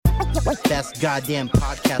Best goddamn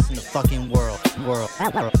podcast in the fucking world.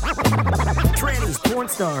 Trannies, porn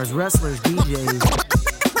stars, wrestlers, DJs.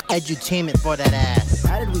 Edutainment for that ass.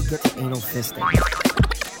 How did we get to anal fisting?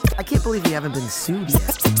 I can't believe we haven't been sued yet.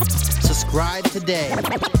 Subscribe today.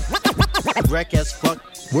 Wreck as fuck.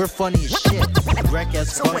 We're funny as shit. Wreck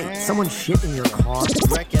as fuck. Wait, someone shit in your car?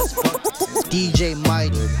 Wreck as fuck. DJ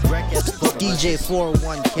Mighty. Wreck as fuck. DJ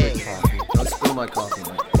 401k. Don't spill my coffee,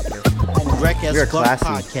 man. Wreck as We're fuck classy.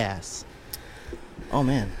 podcast. Oh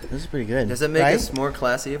man, this is pretty good. Does it make right? us more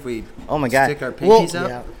classy if we Oh my God. stick our pinkies out?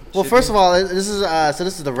 yeah. Well, Should first we? of all, this is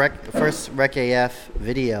the first Rec AF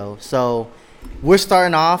video. So we're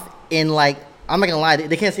starting off in like, I'm not gonna lie,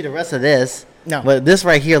 they can't see the rest of this. No. But this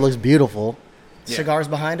right here looks beautiful. Yeah. Cigars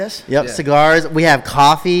behind us? Yep, Yeah. cigars. We have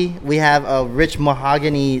coffee. We have a rich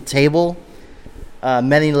mahogany table.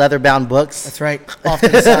 Many leather-bound books. That's right. Off to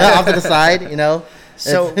the side. Off to the side, you know.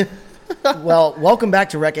 So, well, welcome back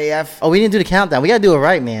to Rec AF. Oh, we didn't do the countdown. We gotta do it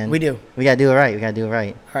right, man. We do. We gotta do it right.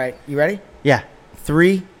 All right, you ready? Yeah.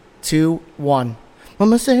 3, 2, 1.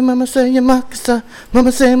 Mama say, yamakasa.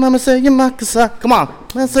 Mama say, yamakasa. Come on.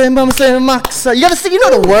 Mama say, yamakasa. You gotta sing. You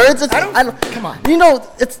know the words. It's, I don't. Come on. You know,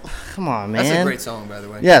 it's. Come on, man. That's a great song, by the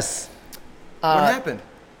way. Yes. What happened?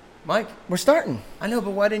 Mike? We're starting. I know,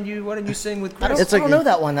 but why didn't you sing with I Chris? don't, It's I like- don't know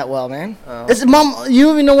that one that well, man. It's mom. You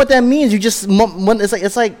don't even know what that means. You just.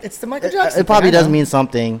 It's like. It's the Michael Jackson It probably thing, I does know. mean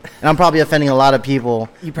something, and I'm probably offending a lot of people. You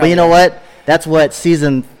But you probably know are. what? That's what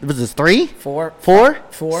season. Was this 3? 4. Four?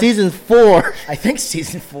 Four. Season 4. I think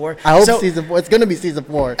season 4. I hope So, season 4. It's gonna be season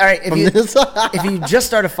 4. All right, if from you, this. if you just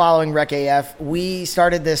started following Rec AF, we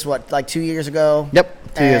started this, like 2 years ago?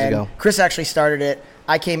 Yep, 2 years And ago. Chris actually started it.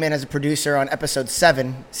 I came in as a producer on episode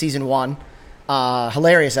 7, season 1.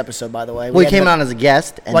 Hilarious episode, by the way. We ended came up- on as a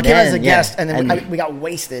guest. And Well, I came then, as a yeah, guest, and then we got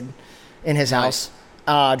wasted in his house.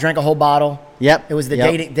 Drank a whole bottle. Yep. It was the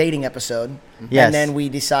yep. dating episode. Yes. And then we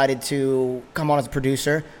decided to come on as a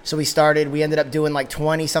producer. So we ended up doing like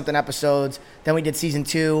 20-something episodes. Then we did season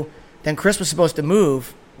 2. Then Chris was supposed to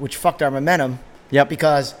move, which fucked our momentum. Yep.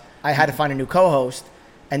 Because I had to find a new co-host.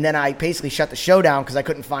 And then I basically shut the show down because I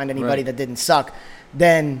couldn't find anybody Right. that didn't suck.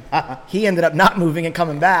 Then he ended up not moving and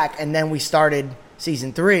coming back. And then we started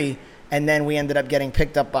season 3. And then we ended up getting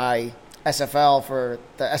picked up by SFL for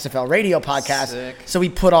the SFL radio podcast. Sick. So we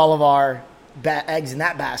put all of our eggs in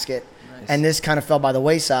that basket. Nice. And this kind of fell by the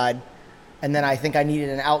wayside. And then I think I needed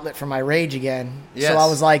an outlet for my rage again. Yes. So I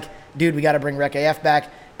was like, dude, we got to bring Rec AF back.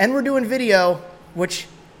 And we're doing video, which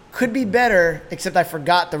could be better, except I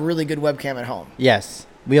forgot the really good webcam at home. Yes.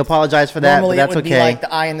 We apologize for that, Normally but that's it would okay. be like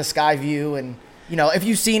the eye in the sky view. And, you know, if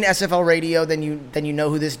you've seen SFL radio, then you know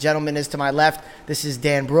who this gentleman is to my left. This is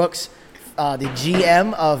Dan Brooks, the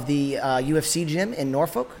GM of the UFC gym in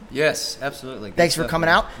Norfolk. Yes, absolutely. Good Thanks for stuff, coming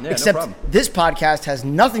man. out. Yeah, Except no problem. this podcast has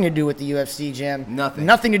nothing to do with the UFC gym. Nothing.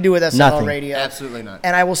 Nothing to do with SFL Nothing. radio. Absolutely not.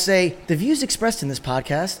 And I will say the views expressed in this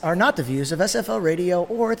podcast are not the views of SFL radio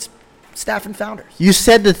or its staff and founders. You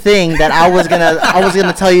said the thing that I was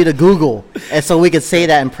gonna tell you to Google, and so we could say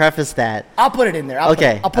that and preface that. I'll put it in there. I'll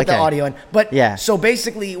Okay, put the okay. audio in. But Yeah. so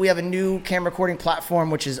basically, we have a new camera recording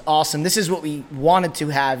platform, which is awesome. This is what we wanted to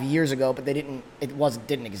have years ago, but didn't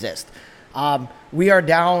exist. We are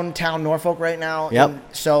downtown Norfolk right now. Yep. And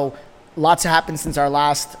so lots have happened since our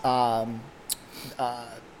last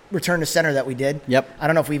return to center that we did. Yep. I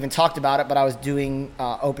don't know if we even talked about it, but I was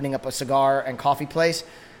opening up a cigar and coffee place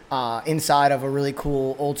inside of a really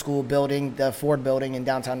cool old school building, the Ford building in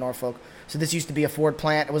downtown Norfolk. So this used to be a Ford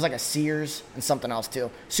plant. It was like a Sears and something else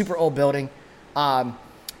too. Super old building.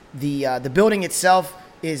 The building itself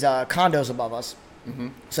is condos above us. Mm-hmm.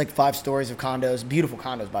 It's like 5 stories of condos, beautiful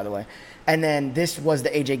condos, by the way. And then this was the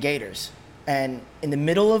AJ Gators. And in the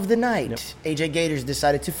middle of the night, AJ Gators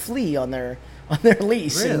decided to flee on their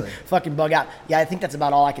lease and Really? fucking bug out. Yeah, I think that's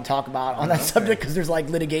about all I can talk about on that subject because there's like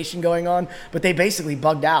litigation going on. But they basically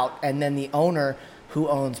bugged out. And then the owner, who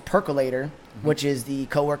owns Percolator, which is the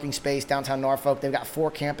co-working space downtown Norfolk, they've got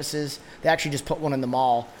 4 campuses. They actually just put one in the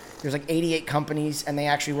mall. There's like 88 companies, and they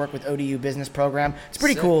actually work with ODU Business Program. It's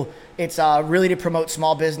pretty Sick. cool. It's really to promote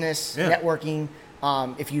small business, Yeah. networking.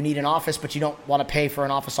 If you need an office, but you don't want to pay for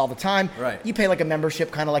an office all the time, Right. you pay like a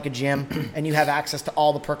membership, kind of like a gym, and you have access to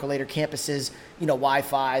all the Percolator campuses,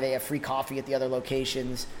 Wi-Fi. They have free coffee at the other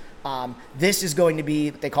locations. This is going to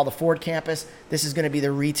be what they call the Ford campus. This is going to be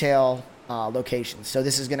the retail location. So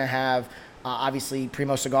this is going to have, obviously,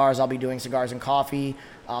 Primo Cigars. I'll be doing cigars and coffee.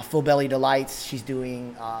 Full Belly Delights. She's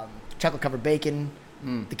doing chocolate-covered bacon.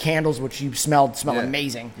 The candles, which you smell Yeah.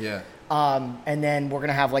 amazing. Yeah. And then we're going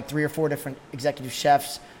to have like 3 or 4 different executive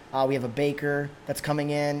chefs. We have a baker that's coming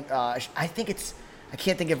in. I think I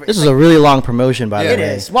can't think of This is a really long promotion, by the It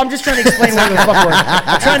way. is. Well, I'm just trying to explain where the fuck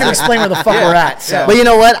I'm trying to explain where the fuck we're at. So. But you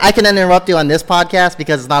know what? I can interrupt you on this podcast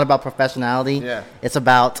because it's not about professionality. Yeah. It's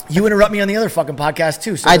about. You interrupt me on the other fucking podcast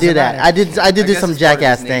too. So I it do doesn't that. matter. I did do guess some it's part of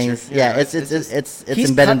jackass his nature. things. You Yeah, know, it's He's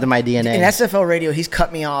embedded cut- into my DNA. In SFL radio, he's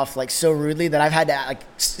cut me off like so rudely that I've had to like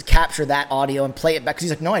capture that audio and play it back. Cause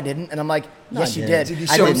he's like, "No, I didn't," and I'm like, "Yes, you did." Did you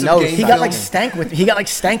I show him didn't some know. game He got film? like stank with me. He got like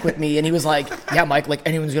stank with me, and he was like, "Yeah, Mike, like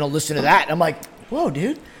anyone's gonna listen to that." And I'm like, "Whoa,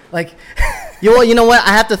 dude!" Like, You know what?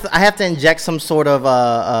 I have to inject some sort of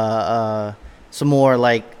some more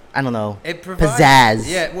like I don't know It provides,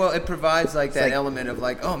 pizzazz. Yeah, well, it provides like that like- element of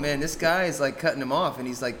like, oh man, this guy is like cutting him off, and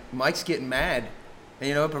he's like, Mike's getting mad, and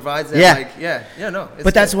you know, it provides that Yeah. like, no. It's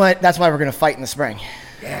but that's good. why we're gonna fight in the spring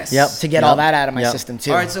Yes. Yep. to get all that out of my system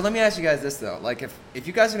too. All right, so let me ask you guys this though, like if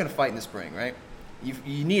you guys are gonna fight in the spring, right?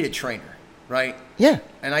 You need a trainer, right? Yeah.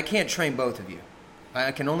 And I can't train both of you.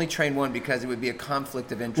 I can only train one because it would be a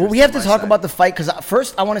conflict of interest. Well, we have on to my talk side. about the fight because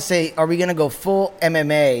first I want to say, are we going to go full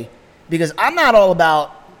MMA? Because I'm not all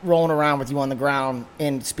about rolling around with you on the ground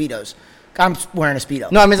in Speedos. I'm wearing a Speedo.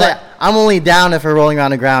 No, I mean, But- like, I'm only down if we're rolling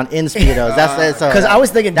around the ground in speedos. That's Because I was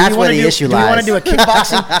thinking, that's where the issue do we want lies. to do a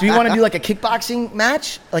kickboxing? Do we want to do like a kickboxing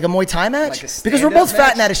match, like a Muay Thai match? Like a Because we're stand-up both fat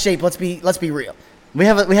and match? out of shape. Let's be real. We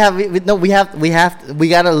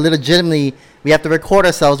gotta legitimately. We have to record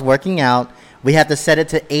ourselves working out. We have to set it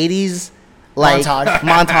to 80s like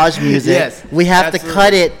montage music. Yes, we have to absolutely.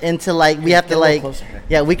 cut it into like we have Get to a little like closer.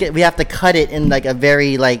 yeah we have to cut it in like a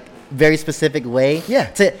very specific way. Yeah.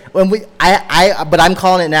 To when but I'm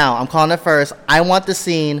calling it now. I'm calling it first. I want the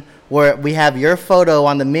scene where we have your photo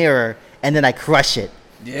on the mirror and then I crush it.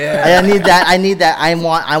 Yeah. I need that. I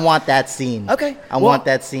want that scene. Okay. I want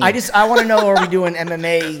that scene. I want to know: are we doing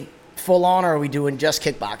MMA full on, or are we doing just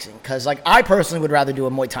kickboxing? Because like I personally would rather do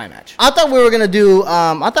a Muay Thai match. I thought we were gonna do.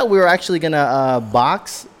 I thought we were actually gonna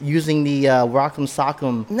box using the Rock'em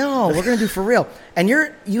Sock'em. No, we're gonna do for real. And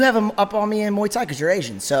you have them up on me in Muay Thai because you're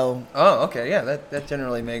Asian. So Oh, okay, yeah, that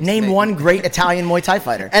generally makes. name one great Italian Muay Thai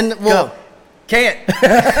fighter. And well, Go. Can't.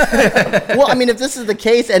 well, I mean, if this is the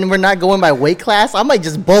case and we're not going by weight class, I might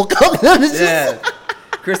just bulk up. It's just- Yeah.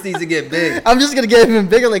 Chris needs to get big. I'm just gonna get even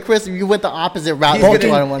bigger. Like Chris, if you went the opposite route. He's gonna-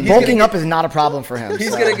 bulking on one. he's gonna Bulking get- up is not a problem for him.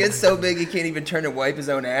 He's so. gonna get so big he can't even turn and wipe his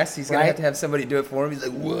own ass. He's gonna Right. have to have somebody do it for him. He's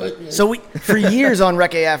like, what? So for years on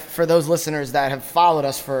Rec AF, for those listeners that have followed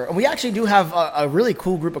us we actually do have a really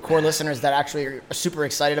cool group of core listeners that actually are super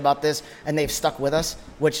excited about this, and they've stuck with us,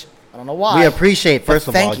 which I don't know why. We appreciate, first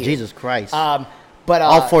of all, thank you. Jesus Christ, But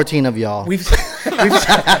all 14 of y'all. We've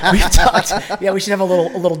talked. Yeah, we should have a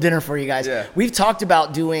little dinner for you guys. Yeah. We've talked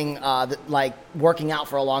about doing like working out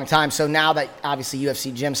for a long time. So now that obviously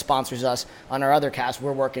UFC Gym sponsors us on our other cast,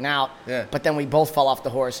 we're working out. Yeah. But then we both fell off the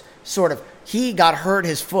horse. Sort of. He got hurt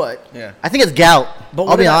his foot. Yeah. I think it's gout. But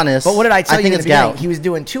I'll be honest. But what did I tell you think in it's the beginning? gout. He was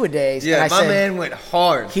doing 2-a-days. Yeah, and I my said, man went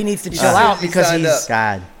hard. he needs to chill out He because signed he's up.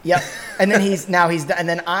 God. Yep. And then and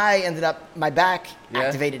then I ended up my back Yeah.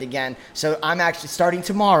 activated again. So I'm actually starting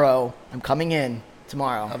tomorrow. I'm coming in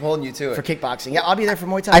tomorrow I'm holding you to it. for kickboxing. Yeah, I'll be there for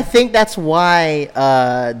Muay Thai. I think that's why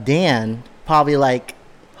Dan probably like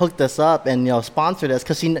hooked us up and sponsored us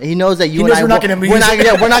because he knows that you He and knows I we're not gonna be we're using not,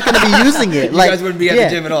 yeah, we're not going to be using it. You like, guys wouldn't be at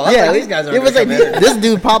the gym at all. I was Yeah, like, these guys aren't it was gonna like come in. this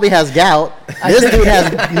dude probably has gout. This dude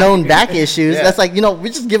has known back issues. Yeah. That's like we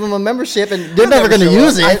just give him a membership and they're never never going to show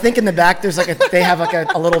use I it. think in the back there's they have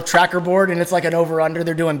a little tracker board and it's like an over under.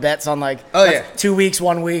 They're doing bets on Oh, that's yeah. 2 weeks,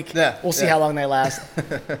 1 week. Yeah, We'll see yeah. how long they last.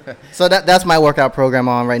 So that's my workout program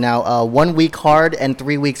on right now. 1 week hard and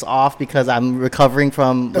 3 weeks off because I'm recovering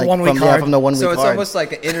from The 1 week hard. from the 1 week So it's hard. almost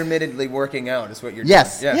like intermittently working out is what you're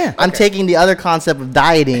Yes. doing. Yeah. I'm Okay. taking the other concept of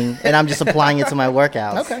dieting and I'm just applying it to my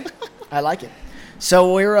workouts. Okay. I like it.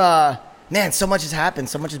 So we're man, so much has happened.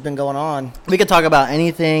 So much has been going on. We could talk about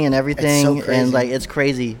anything and everything, It's so crazy. and like it's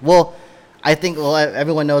crazy. Well, I think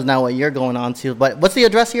everyone knows now what you're going on to. But what's the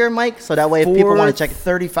address here, Mike? So that way, if people want to check.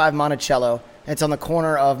 35 Monticello. It's on the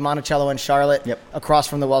corner of Monticello and Charlotte, Yep. across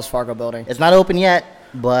from the Wells Fargo building. It's not open yet,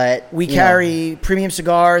 but We you know. carry premium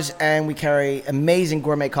cigars and we carry amazing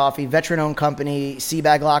gourmet coffee, veteran-owned company,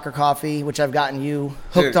 Seabag Locker Coffee, which I've gotten you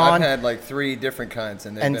hooked Dude, on, I've had like 3 different kinds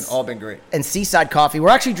and they've And all been great. and Seaside Coffee. We're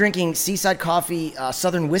actually drinking Seaside Coffee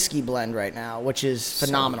Southern Whiskey Blend right now, which is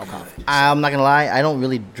phenomenal coffee. I'm not gonna lie, I don't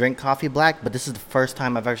really drink coffee black, but this is the first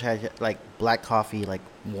time I've actually had like black coffee like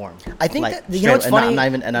warm. I think like, that, you know what's straight- funny? Not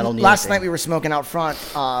even, and I don't need Last anything. night we were smoking out front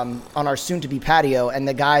on our soon-to-be patio, and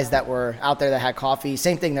the guys that were out there that had coffee,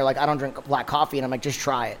 same thing. They're like, I don't drink black coffee, and I'm like, just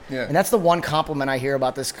try it. Yeah. And that's the one compliment I hear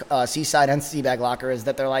about this Seaside and Seabag Locker is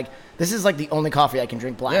that they're like, this is like the only coffee I can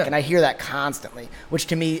drink black, Yeah. and I hear that constantly, which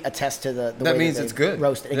to me attests to the That way means they it's good.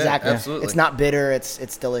 roast it. Yeah, Exactly. absolutely. It's not bitter.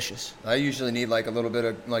 It's delicious. I usually need like a little bit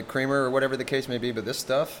of like creamer or whatever the case may be, but this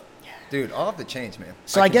stuff, dude, I'll have to change, man.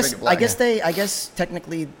 So I can drink guess it black. I guess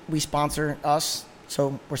technically we sponsor us,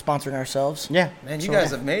 so we're sponsoring ourselves. Yeah. Man, you So,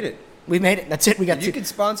 guys yeah. have made it. We made it. That's it. We got You two. can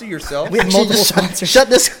sponsor yourself. We have Actually, multiple just sponsors. shut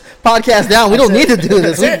this podcast down. We don't need to do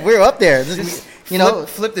this. That's it. We're up there. This- you know,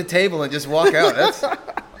 flip the table and just walk out. That's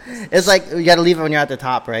it's like you got to leave it when you're at the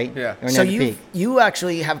top, right? Yeah. When So you're at the peak. you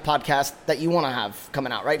actually have a podcast that you want to have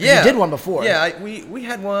coming out, right? 'Cause yeah. You did one before. Yeah, we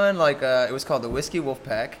had one like it was called the Whiskey Wolf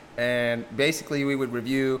Pack, and basically we would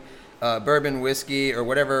review bourbon, whiskey, or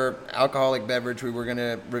whatever alcoholic beverage we were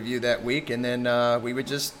gonna review that week, and then we would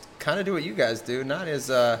just kind of do what you guys do, not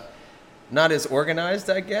as organized,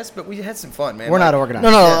 I guess, but we had some fun, man. We're not Like- organized.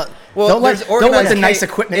 No, no. Yeah. Well, Don't let- there's don't let organized the nice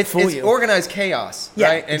equipment it's, fool it's you. organized chaos, Yeah,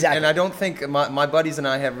 right? exactly. And I don't think my buddies and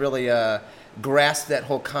I have really grasped that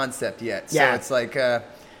whole concept yet. Yeah. So it's like,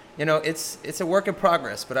 it's a work in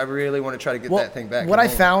progress, but I really want to try to get that thing back. What I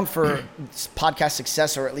rolling. found for podcast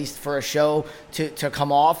success, or at least for a show to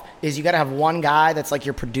come off, is you got to have one guy that's like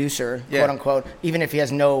your producer, Yeah. quote unquote, even if he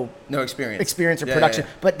has no No experience. experience or Yeah, production. yeah,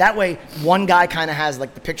 yeah. But that way, one guy kind of has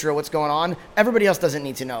like the picture of what's going on. Everybody else doesn't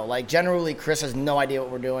need to know. Like generally, Chris has no idea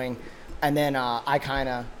what we're doing, and then I kind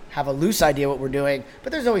of have a loose idea what we're doing.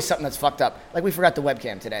 But there's always something that's fucked up. Like we forgot the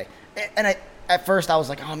webcam today, and at first I was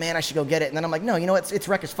like, oh man, I should go get it. And then I'm like, no, you know what? It's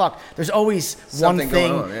wreck as fuck. There's always Something one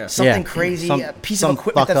thing, going on, yeah. something Yeah. crazy, Some- a piece some of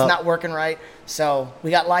equipment fuck that's up. not working right. So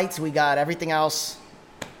we got lights, we got everything else.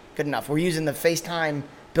 Good enough. We're using the FaceTime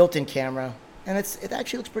built-in camera, and it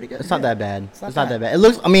actually looks pretty good. It's not that bad. It's It's not not bad. that bad. It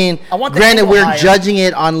looks. I mean, I want the granted, angle we're higher. judging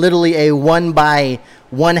it on literally a 1 by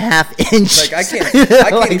 1/2 inch. Like I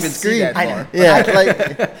can't like, even see that I far. know. Yeah,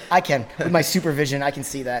 like I can with my supervision. I can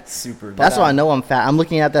see that. Super. that's why I know I'm fat. I'm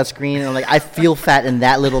looking at that screen and I'm like, I feel fat in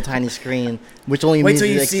that little tiny screen, which only Wait means till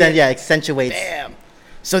you it see it. accentuates. Bam.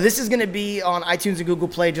 So this is going to be on iTunes and Google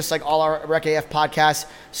Play, just like all our Rec AF podcasts.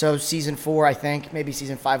 So season 4, I think, maybe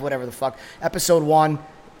season 5, whatever the fuck. Episode 1.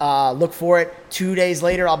 Look for it. 2 days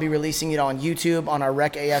later, I'll be releasing it on YouTube, on our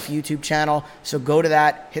Rec AF YouTube channel. So go to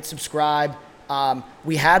that, hit subscribe.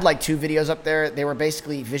 We had like 2 videos up there. They were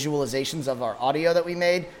basically visualizations of our audio that we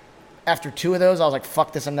made. After 2 of those, I was like,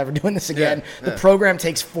 fuck this, I'm never doing this again. Yeah, The program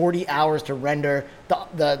takes 40 hours to render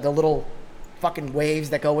the little fucking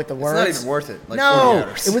waves that go with the It's words. not even worth it. Like 40 No,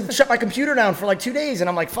 hours. it would shut my computer down for like 2 days, and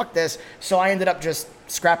I'm like, fuck this. So I ended up just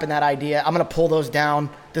scrapping that idea. I'm gonna pull those down.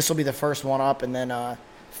 This will be the first one up, and then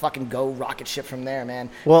fucking go rocket ship from there, man.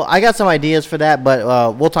 Well, I got some ideas for that,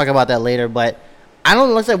 but we'll talk about that later. But I don't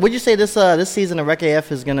know. Let's say, would you say this season of Rec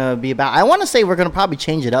AF is gonna be about? I want to say we're gonna probably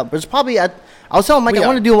change it up. But it's probably. I was telling Mike We I are.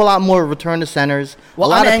 want to do a lot more return to centers. Well,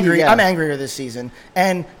 a lot I'm of angry. yeah. I'm angrier this season,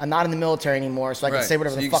 and I'm not in the military anymore, so I can Right. say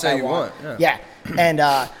whatever So the you can fuck say I you want. want, Yeah, and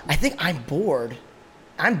I think I'm bored.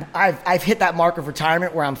 I've hit that mark of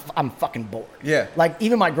retirement where I'm fucking bored. Yeah. Like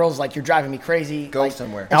even my girl's like, you're driving me crazy. Go like,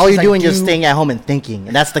 somewhere. and All she's you're like, doing is "Dude, staying at home and thinking,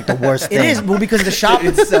 and that's like the worst It thing. is, well, because the shop.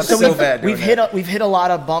 It sucks so we've, bad doing we've hit a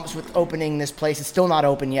lot of bumps with opening this place. It's still not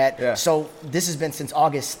open yet. Yeah. So this has been since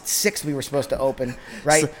August 6th. We were supposed to open,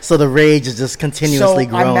 right? So the rage is just continuously so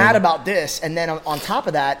growing. I'm mad about this, and then on top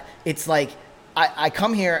of that, it's like I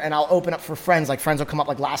come here and I'll open up for friends. Like friends will come up.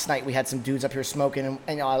 Like last night, we had some dudes up here smoking, and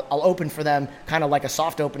you know, I'll open for them, kind of like a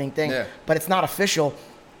soft opening thing. Yeah. But it's not official.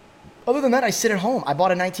 Other than that, I sit at home. I bought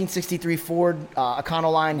a 1963 Ford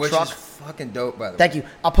Econoline Which truck. is fucking dope, by the way. Thank you.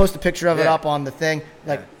 I'll post a picture of it Yeah. up on the thing.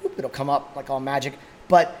 Like, whoop, it'll come up like all magic.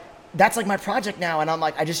 But that's like my project now, and I'm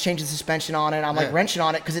like, I just changed the suspension on it. I'm like Yeah. wraching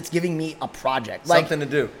on it because it's giving me a project, like, Something to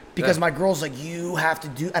do. Because Yeah. my girl's like, you have to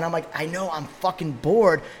do, and I'm like, I know, I'm fucking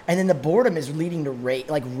bored. And then the boredom is leading to rage.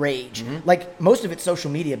 Mm-hmm. Like most of it's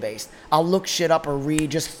social media based. I'll look shit up or read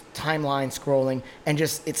just timeline scrolling, and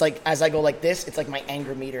just it's like as I go like this, it's like my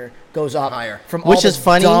anger meter goes up Higher. from Which all is the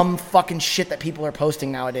funny. dumb fucking shit that people are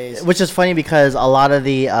posting nowadays. Which is funny because a lot of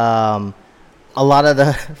the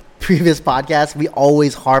previous podcasts, we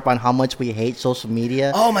always harp on how much we hate social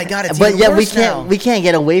media. Oh my god, it's but even yet worse now. we can't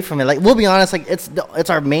get away from it. Like we'll be honest, like it's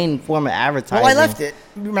our main form of advertising. Well, I left it.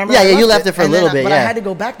 Remember? Yeah, I yeah, you left it for a And little then bit, But I yeah. had to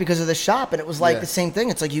go back because of the shop, and it was like Yeah. the same thing.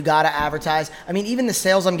 It's like you gotta advertise. I mean, even the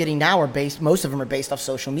sales I'm getting now are based. Most of them are based off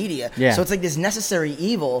social media. Yeah. So it's like this necessary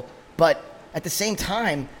evil, but at the same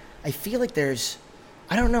time, I feel like there's.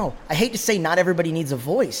 I don't know. I hate to say not everybody needs a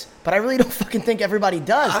voice, but I really don't fucking think everybody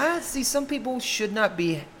does. I see some people should not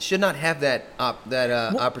have that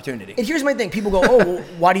opportunity. And here's my thing. People go, oh, well,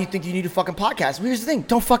 why do you think you need a fucking podcast? Well, here's the thing.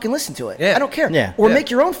 Don't fucking listen to it. Yeah. I don't care. Yeah. Or Yeah.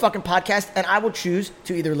 make your own fucking podcast, and I will choose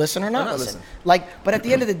to either listen or not listen. Like, but at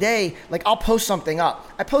the end of the day, like, I'll post something up.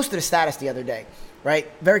 I posted a status the other day, right?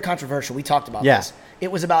 Very controversial. We talked about this.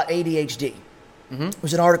 It was about ADHD. It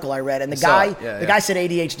was an article I read, and the guy said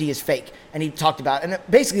ADHD is fake, and he talked about, and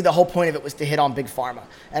basically the whole point of it was to hit on Big Pharma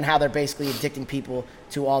and how they're basically addicting people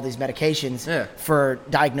to all these medications for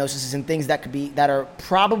diagnoses and things that are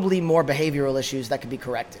probably more behavioral issues that could be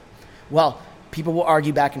corrected. Well, people will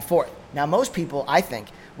argue back and forth. Now, most people, I think,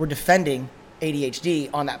 were defending ADHD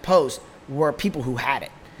on that post were people who had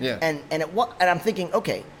it. Yeah. And I'm thinking,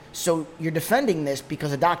 okay, so you're defending this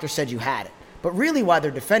because a doctor said you had it. But really why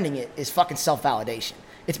they're defending it is fucking self-validation.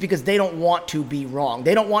 It's because they don't want to be wrong.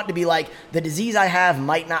 They don't want to be like, the disease I have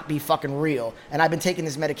might not be fucking real. And I've been taking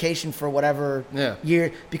this medication for whatever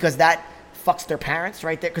year, because that fucks their parents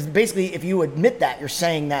right there. Because basically, if you admit that, you're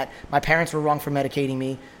saying that my parents were wrong for medicating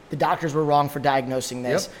me. The doctors were wrong for diagnosing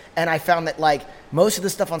this. Yep. And I found that, like, most of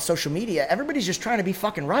the stuff on social media, everybody's just trying to be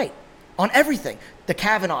fucking right on everything. The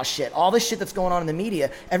Kavanaugh shit, all this shit that's going on in the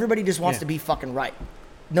media, everybody just wants to be fucking right.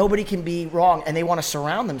 Nobody can be wrong, and they want to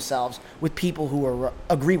surround themselves with people who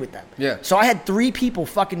agree with them. Yeah. So I had 3 people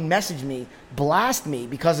fucking message me, blast me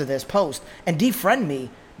because of this post, and defriend me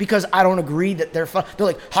because I don't agree that they're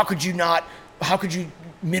like, how could you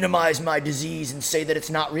minimize my disease and say that it's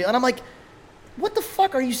not real? And I'm like, what the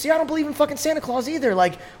fuck are you see? I don't believe in fucking Santa Claus either.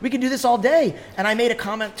 Like, we could do this all day. And I made a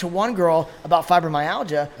comment to one girl about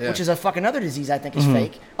fibromyalgia, which is a fucking other disease I think is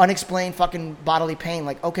fake. Unexplained fucking bodily pain.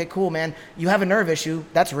 Like, okay, cool, man. You have a nerve issue.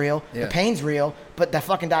 That's real. Yeah. The pain's real, but the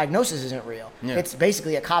fucking diagnosis isn't real. Yeah. It's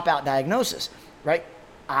basically a cop-out diagnosis, right?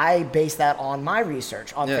 I base that on my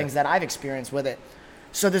research, on things that I've experienced with it.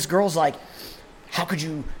 So this girl's like, how could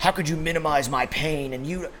you minimize my pain? And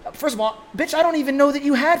you, first of all, bitch, I don't even know that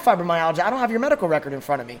you had fibromyalgia. I don't have your medical record in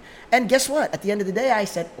front of me. And guess what? At the end of the day, I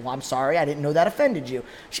said, well, I'm sorry. I didn't know that offended you.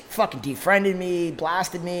 She fucking defriended me,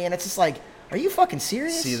 blasted me. And it's just like, are you fucking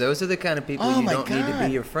serious? See, those are the kind of people Oh you my don't need to God.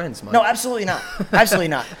 be your friends, Mike. No, absolutely not. Absolutely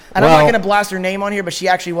not. And I'm Well- not going to blast her name on here, but she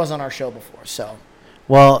actually was on our show before. So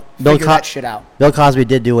Well, figure that shit out. Bill Cosby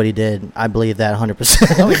did do what he did. I believe that 100%.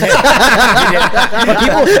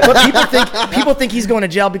 But people think he's going to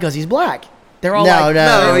jail because he's black. They're all No, he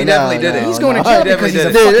definitely didn't. He's going to No, jail he definitely because he's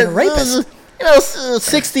a didn't. fucking rapist. You know,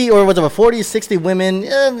 60 or whatever, 40, 60 women.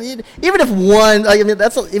 Even if one, like, I mean,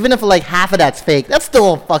 even if like half of that's fake, that's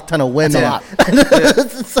still a fuck ton of women. That's a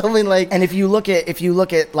lot. So I mean, like, And if you look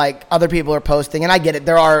at like other people are posting, and I get it,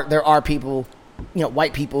 there are people, you know,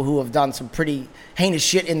 white people who have done some pretty heinous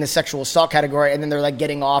shit in the sexual assault category, and then they're like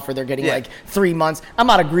getting off, or they're getting like 3 months. I'm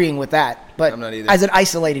not agreeing with that, but I'm not either. as an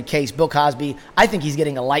isolated case, Bill Cosby, I think he's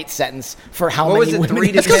getting a light sentence for how What was many it, women.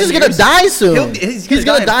 3 to it's because 10 he's gonna years? die soon. He's He's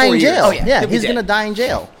gonna gonna die die in in 4 years. jail. Oh, yeah. Yeah, He'll be he's dead. gonna die in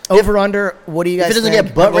jail. Over under, what do you guys If he doesn't think?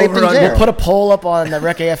 get butt raped in Over, under. jail. We'll put a poll up on the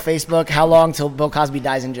Rec AF Facebook. How long till Bill Cosby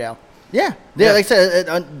dies in jail? Yeah, like I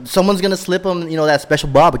said, someone's gonna slip him, you know, that special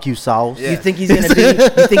barbecue sauce. Yeah. You think he's gonna be?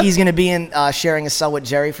 You think he's gonna be in sharing a cell with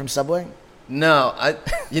Jerry from Subway? No,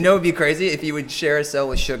 you know, it'd be crazy if he would share a cell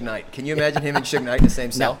with Suge Knight. Can you imagine him and Suge Knight in the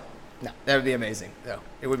same cell? No. That would be amazing. No,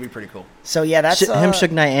 it would be pretty cool. So yeah, that's Him,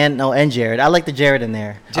 Suge Knight, and Jared. I like the Jared in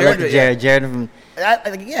there. I like the Jared, Jared from.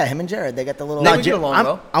 yeah, him and Jared, they got the little. No, we get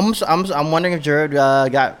along I'm, well. I'm wondering if Jared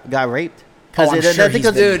got raped. Oh, I'm sure he's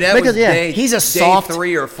been- Dude, that was day, He's a day soft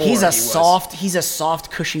 3 or 4. He's a he was.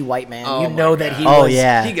 soft, cushy white man. Oh you my know that God. he Oh was.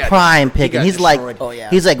 yeah, he got- prime he picking. got He's like, destroyed. Oh, yeah.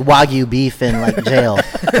 he's like Wagyu beef in like jail,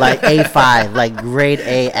 like A5, like grade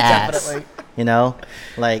A ass. Definitely. You know,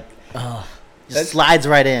 like just slides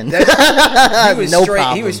right in. He was No straight. He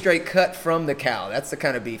problem. was straight cut from the cow. That's the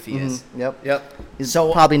kind of beef he is. Yep. Yep. He's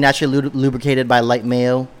So- probably naturally lubricated by light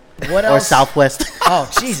mayo What or else? Southwest.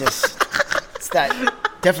 Oh Jesus, it's that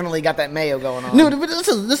definitely got that mayo going on. No, but this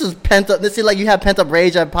is pent up. This is like you have pent up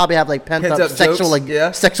rage. I probably have like pent up Pent-up sexual jokes,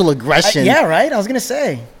 yeah. sexual aggression. Yeah, right. I was gonna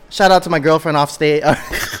say. Shout out to my girlfriend off stage. Yeah,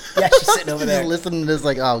 she's sitting over there. Just listening to this,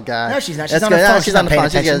 like, oh god. No, she's not. She's That's on her good. phone. No, She's not on the paying phone.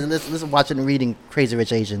 She's attention. listen, watching and reading Crazy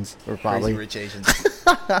Rich Asians, or probably. Crazy rich Asians.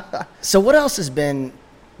 So what else has been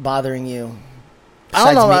bothering you?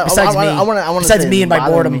 I don't know. Besides me. I want to. Besides me and my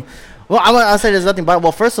boredom. Well, I'll say there's nothing but.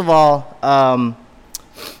 Well, first of all,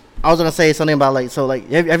 I was gonna say something about like, so like,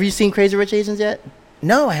 have you seen Crazy Rich Asians yet?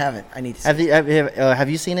 No, I haven't. I need to see. Have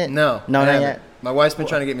you seen it? No, no, I not haven't. yet. My wife's been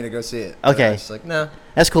trying to get me to go see it. Okay. She's like, no.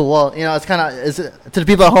 That's cool. Well, it's kind of to the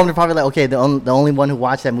people at home. They're probably like, okay, the only one who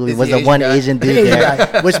watched that movie Is was the the one Asian guy. Asian dude Asian there,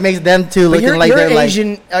 guy. which makes them two But looking like they're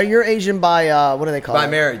Asian. You're Asian by what do they call By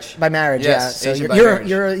it? marriage. By marriage. Yes, Yeah. So Asian by you're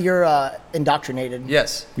marriage. you're indoctrinated.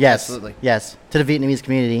 Yes. yes, Absolutely. yes, to the Vietnamese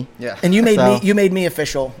community. Yeah. And you So- made me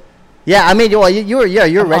official. Yeah, I mean, you're already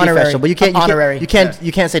honorary. official, but you can't I'm honorary. you can't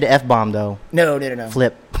say the F bomb though. No.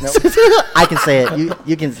 Flip. Nope. I can say it.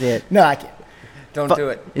 You can say it. No, I can't. Don't do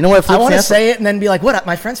it. You know what I flip want to stands for? say it and then be like, "What?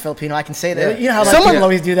 My friend's Filipino. I can say that." Yeah. You know how like, Someone- people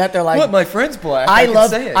always do that? They're like, What? My friend's black. I can love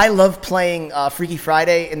say it. I love playing Freaky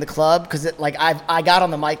Friday in the club because like I got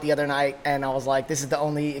on the mic the other night and I was like, this is the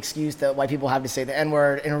only excuse that white people have to say the N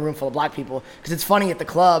word in a room full of black people because it's funny at the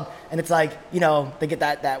club and it's like they get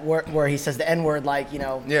that word where he says the N word like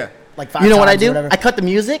Yeah. like 5 You know what I times or do? whatever. I cut the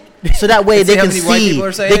music so that way See they how can many white see. people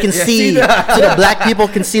are saying They it? can Yeah. see See that? so the black people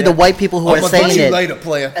can see the white people who I'm are gonna saying you it. later,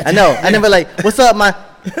 player. I know. And then we're like, "What's up, my?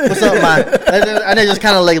 What's up, my?" And they're just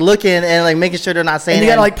kind of like looking and like making sure they're not saying and it.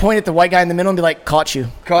 you gotta like point at the white guy in the middle and be like, "Caught you,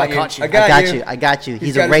 Caught I you. caught you." I got you. I got you.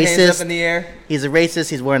 He's a got his hands racist. up in the air. He's a racist.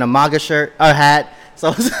 He's wearing a MAGA shirt or hat.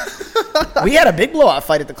 So We had a big blowout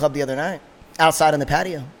fight at the club the other night outside on the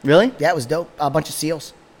patio. really? Yeah, it was dope. A bunch of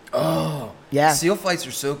seals. Oh, yeah, Seal fights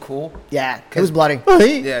are so cool. yeah, it was bloody.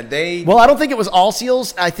 Yeah, they. Well, I don't think it was all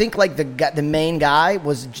SEALs. I think like the main guy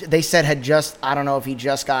was. They said had just. I don't know if he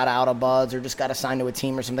just got out of Buds or just got assigned to a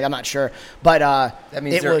team or something. I'm not sure. But That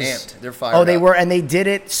means it they're was, amped. They're fired Oh, they up. were, and they did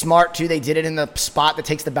it smart too. They did it in the spot that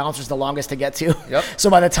takes the bouncers the longest to get to. Yep. So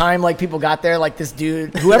by the time like people got there, like this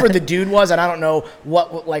dude, whoever the dude was, and I don't know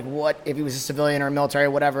what if he was a civilian or military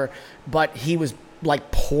or whatever, but he was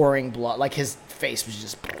like pouring blood. Like his face was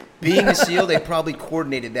just. Being a SEAL, they probably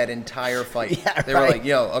coordinated that entire fight. Yeah, they were right. like,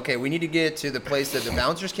 yo, okay, we need to get to the place that the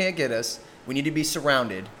bouncers can't get us. We need to be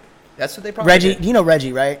surrounded. That's what they probably Reggie, did. you know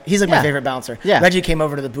Reggie, right? He's like my Yeah. favorite bouncer. Yeah. Reggie came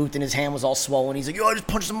over to the booth and his hand was all swollen. He's like, "Yo, I just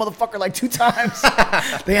punched some motherfucker like 2 times."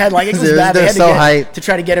 They had like it was They're- bad. They they're had so to, hyped. to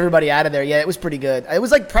try to get everybody out of there. Yeah, it was pretty good. It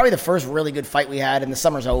was like probably the first really good fight we had, and the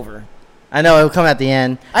summer's over. I know it'll come at the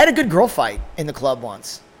end. I had a good girl fight in the club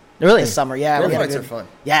once. Really? This summer, yeah. Girl we had a fights good- are fun.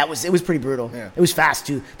 Yeah, it was pretty brutal. Yeah. It was fast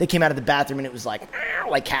too. They came out of the bathroom and it was like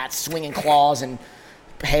cats swinging claws and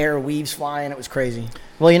hair weaves flying. It was crazy.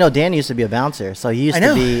 Well, Dan used to be a bouncer, so he used I to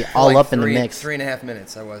know. be For all like up in the 3.5 mix.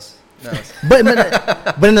 minutes, I was. No, it's- But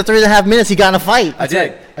in the 3.5 minutes, he got in a fight. I did.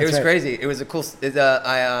 right. It That's was right. crazy. It was a cool.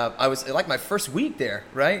 I was like my first week there,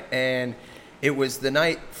 right? And it was the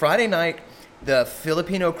night, Friday night. The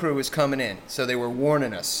Filipino crew was coming in, so they were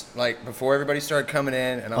warning us like before everybody started coming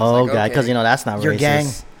in. And I was Oh like, god, because okay. that's not Your racist. gang.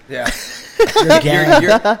 Yeah, Your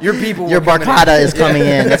gang. your people. Your were coming in. barcada is coming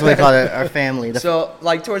in. That's what we call it, our family. The So,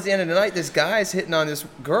 like, towards the end of the night, this guy's hitting on this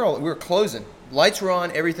girl. We were closing. Lights were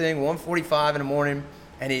on, everything, 1:45 in the morning.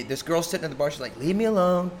 And this girl's sitting at the bar. She's like, leave me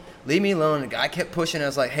alone. Leave me alone. And the guy kept pushing. I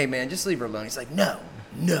was like, hey, man, just leave her alone. He's like, no,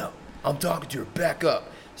 I'm talking to her. Back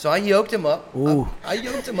up. So I yoked him up. Ooh. I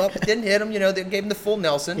yoked him up. Didn't hit him. They gave him the full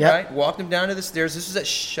Nelson, Yep. right? Walked him down to the stairs. This was at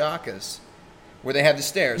Shaka's, where they have the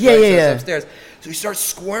stairs. Yeah, right? yeah, So it's yeah. upstairs. So he starts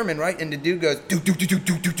squirming, right? And the dude goes, do, I was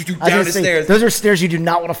down gonna the say, stairs. those are stairs you do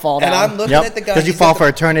not want to fall And down. I'm looking at the guy. because you he's fall at for the-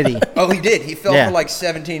 eternity. Oh, he did. He fell Yeah. for like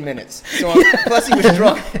 17 minutes. So plus he was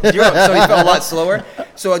drunk, so he fell a lot slower.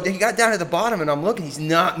 So he got down at the bottom, and I'm looking. He's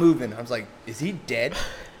not moving. I was like, "Is he dead?"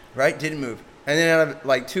 Right? Didn't move. And then out of,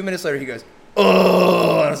 like 2 minutes later, he goes,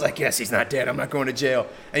 "Oh!" And I was like, "Yes, he's not dead. I'm not going to jail."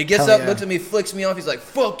 And he gets Hell up, yeah. looks at me, flicks me off. He's like,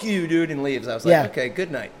 "Fuck you, dude," and leaves. I was like, Yeah. "Okay,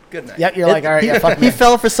 good night. Good night." Yep, you're like, all right, yeah, fuck He me.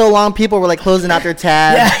 fell for so long, people were like closing out their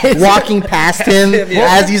tabs, Yeah. walking past him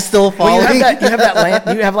Yeah. as he's still Well, falling.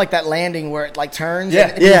 you have like that landing where it like turns. Yeah.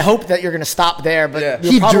 And you Yeah. hope that you're gonna stop there, but Yeah.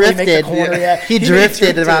 you'll He probably make the drifted. corner. Yeah. Yeah. He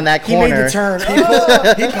drifted around that He made corner. the turn.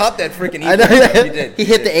 He popped that freaking. I know. He did. He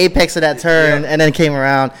hit the apex of that turn Yeah. and then came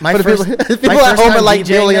around. My But first, people, my people at first home are time like DJing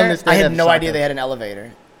really there, understand. I had that no soccer. idea they had an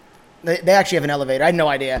elevator. They actually have an elevator. I had no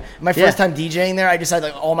idea. My first Yeah. time DJing there, I just had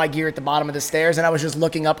like all my gear at the bottom of the stairs, and I was just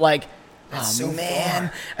looking up like, That's oh so man.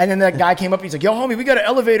 far. And then that guy came up. He's like, "Yo, homie, we got an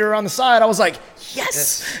elevator on the side." I was like,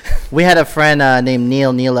 "Yes." We had a friend named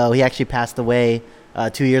Nilo. He actually passed away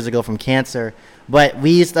 2 years ago from cancer. But we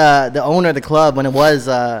used the owner of the club when it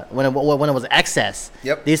was excess.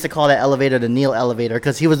 Yep. They used to call that elevator the Neil elevator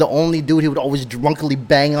because he was the only dude who would always drunkenly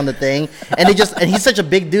bang on the thing. And he's such a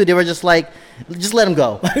big dude. They were just like, just let him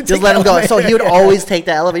go, just let him go. So he would always take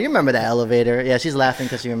that elevator. You remember that elevator? Yeah, she's laughing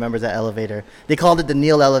because she remembers that elevator. They called it the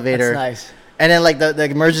Neil elevator. That's nice. And then like the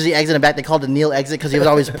emergency exit in the back, they called the Neil exit because he was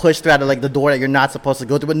always pushed through out of like the door that you're not supposed to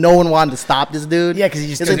go through. But no one wanted to stop this dude. Yeah, 'cause he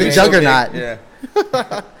just it's like took the it. juggernaut.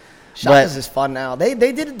 Yeah. Shaka's is fun now. They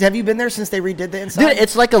did. Have you been there since they redid the inside? Dude,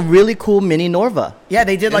 it's like a really cool mini Norva. Yeah,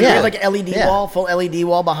 they did like Yeah. they had like LED Yeah. wall, full LED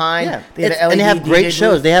wall behind. Yeah, They had and they have great DJ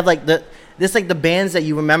shows. booth. They have like this like the bands that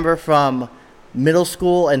you remember from middle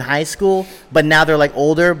school and high school, but now they're like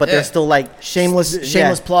older, but Yeah. they're still like Shameless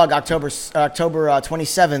yeah. plug. October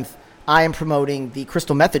 27th. I am promoting the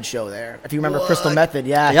Crystal Method show there. If you remember Crystal Method,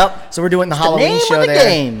 yeah. Yep. So we're doing the It's the Halloween name show of the there.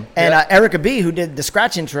 game. And Yeah. Erica B, who did the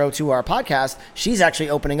scratch intro to our podcast, she's actually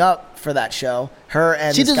opening up for that show. Her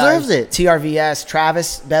and She this guy, deserves it. TRVS,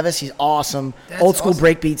 Travis Bevis, he's awesome. That's old school awesome.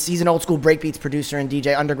 breakbeats. He's an old school breakbeats producer and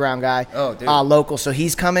DJ underground guy. Oh, dude. Local. So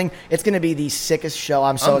he's coming. It's going to be the sickest show.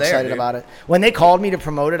 I'm so I'm there, excited dude. about it. When they called me to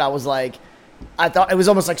promote it, I was like, I thought it was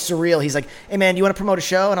almost like surreal. He's like, "Hey man, do you want to promote a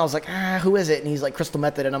show?" And I was like, who is it?" And he's like, "Crystal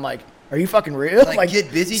Method." And I'm like, "Are you fucking real?" Like,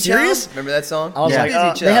 Get Busy, serious? Child? Remember that song? I was Yeah. like,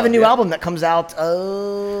 Get Busy they have a Child, new yeah. album that comes out.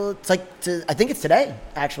 It's like I think it's today.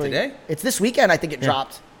 Actually, Today? It's this weekend. I think it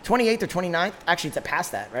dropped 28th or 29th. Actually, it's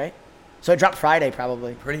past that, right? So it dropped Friday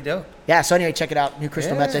probably. Pretty dope. Yeah. So anyway, check it out. New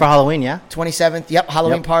Crystal Yeah. Method. for Halloween, yeah. 27th. Yep,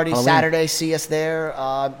 Halloween Yep, party Halloween. Saturday. See us there.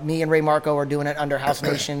 Me and Ray Marco are doing it under House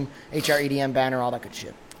Nation, HREDM banner, all that good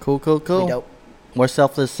shit. Cool. Be dope. More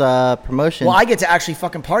selfless promotion. Well, I get to actually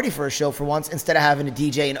fucking party for a show for once instead of having a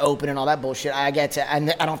DJ and open and all that bullshit. I get to, and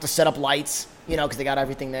I don't have to set up lights, because they got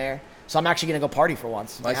everything there. So I'm actually gonna go party for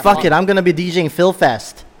once. Like, Have Fuck fun. it, I'm gonna be DJing Phil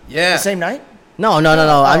Fest. Yeah. The same night. No.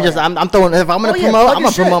 I'm just yeah. I'm throwing. If I'm gonna Oh, yeah, promote, plug I'm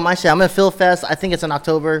your gonna promote shit. my shit. I'm at Phil Fest. I think it's on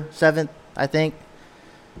October 7th. I think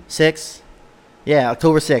 6th. Yeah,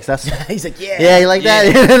 October 6th. That's He's like, yeah. yeah. You like that?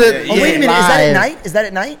 Yeah. Oh, wait a minute. Is that at Live. night? Is that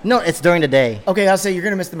at night? No, it's during the day. Okay, I'll say you're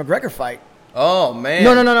gonna miss the McGregor fight. Oh, man.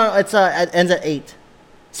 No. It's it ends at 8,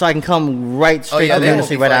 so I can come right Oh, straight yeah, to they won't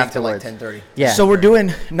Lunacy be right fighting till like afterwards. 10:30. Yeah. So we're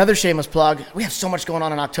doing another shameless plug. We have so much going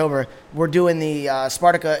on in October. We're doing the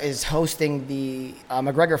Spartica is hosting the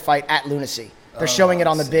McGregor fight at Lunacy. They're showing it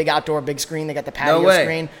on the big outdoor big screen. They got the patio way.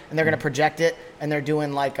 screen, and they're going to project it. And they're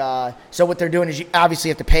doing like so. What they're doing is you obviously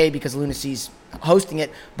have to pay because Lunacy's hosting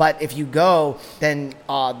it. But if you go, then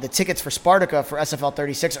the tickets for Spartica for SFL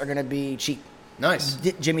 36 are going to be cheap. Nice.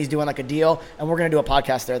 Jimmy's doing like a deal, and we're going to do a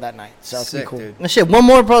podcast there that night. So it's gonna be Sick, cool. dude. And shit, one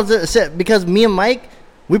more because me and Mike,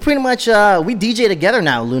 we pretty much we DJ together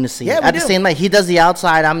now. Lunacy. Yeah, we at the do. same night. He does the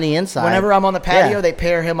outside. I'm the inside. Whenever I'm on the patio, Yeah. they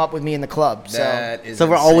pair him up with me in the club. So That is So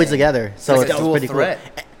we're always insane. together. So It's it's, like a dual pretty threat.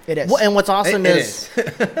 cool. it is. Well, and what's awesome It is,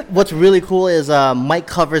 what's really cool is Mike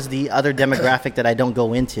covers the other demographic that I don't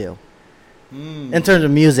go into. In terms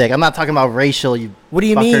of music, I'm not talking about racial. You What do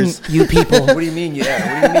you fuckers. mean, you people? What do you mean?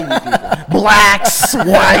 Yeah. What do you mean, you people? Blacks,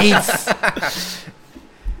 whites,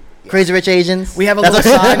 crazy rich Asians. We have a little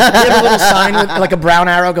sign. We have a little sign with like a brown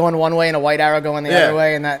arrow going one way and a white arrow going the Yeah. other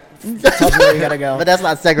way, and that tells you where you gotta go. But that's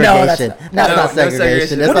not segregation. that's That's not- not no segregation.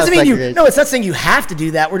 segregation. That's What does not it mean? segregation. No, it's not saying you have to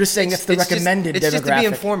do that. We're just saying it's the It's just- recommended It's just to be demographic.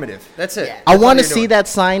 informative. That's it. Yeah. I That's all want to you're see doing. that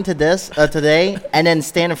sign today, and then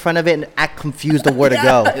stand in front of it and act confused of where to go.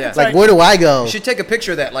 Yeah. Yeah. It's like, Right. where do I go? You should take a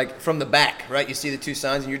picture of that, like from the back, right? You see the two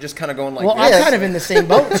signs, and you're just kind of going like. Well, this. I'm kind of in the same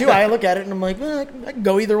boat too. I look at it and I'm like, I can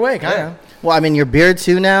go either way, kind of. Yeah. Well, I mean, your beard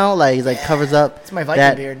too now, like covers up. It's my Viking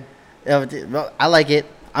that- beard. Well, I like it.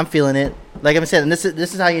 I'm feeling it. Like I'm saying, this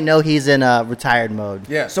is how you know he's in retired mode.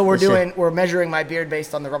 Yeah. So we're This shit. we're measuring my beard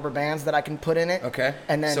based on the rubber bands that I can put in it. Okay.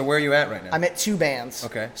 And then So where are you at right now? I'm at 2 bands.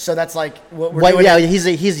 Okay. So that's like what we're Well, doing. yeah,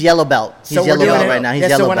 he's yellow belt. He's So we're yellow doing belt it right now. He's yeah,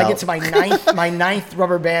 yellow so when belt. I get to my ninth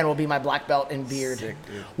rubber band will be my black belt in beard. Sick,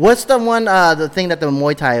 dude. What's the one the thing that the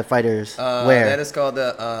Muay Thai fighters wear? That is called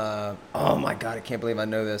the. Oh my god! I can't believe I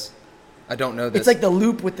know this. I don't know this. It's like the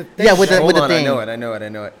loop with the thing. Yeah, with the- Hold on, thing. I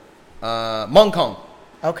know it. Mong Kong.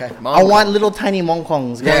 Okay. I want little tiny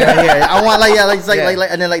mongkongs going Yeah. right here. I want Yeah.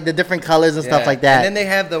 like and then like the different colors and stuff Yeah. like that. And then they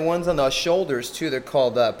have the ones on the shoulders too. They're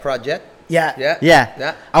called Project. Yeah. Yeah. Yeah.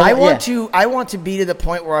 Yeah. I want yeah. to be to the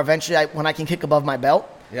point where eventually when I can kick above my belt.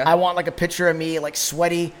 Yeah. I want like a picture of me like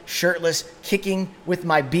sweaty, shirtless, kicking with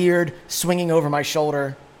my beard swinging over my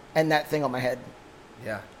shoulder and that thing on my head.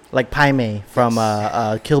 Yeah. Like Pai Mei from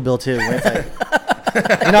Kill Bill 2. Where it's like,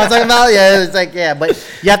 you know what I'm talking about? Yeah, it's like, yeah, but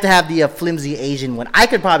you have to have the flimsy Asian one. I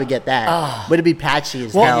could probably get that, but it'd be patchy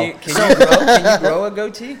as Well, hell. Can you grow a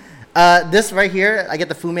goatee? This right here, I get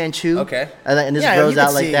the Fu Manchu. Okay. And this Yeah, grows you can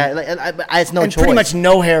out like see. that. Like, and it's no And choice. pretty much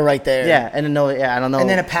no hair right there. Yeah, and then I don't know. And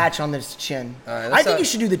then a patch on this chin. Alright, I that's think a- you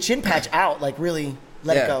should do the chin patch out, like really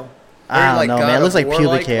let Yeah. it go. I don't like know, God man. It of looks like War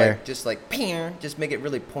pubic hair. Like, just like, pew, just make it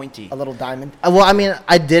really pointy. A little diamond. Well, I mean,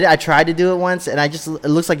 I did. I tried to do it once, and it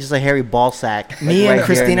looks like just a hairy ball sack. Me like, and right here in the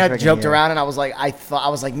Christina freaking joked ear. around, and I was like, I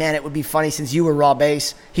was like, man, it would be funny since you were Raw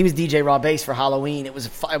Bass. He was DJ Raw Bass for Halloween. It was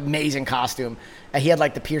an amazing costume. And he had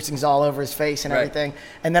like the piercings all over his face and Right. everything.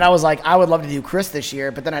 And then I was like, I would love to do Chris this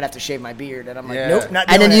year, but then I'd have to shave my beard. And I'm like, Yeah. nope, not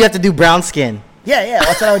doing And then it. you have to do brown skin. Yeah.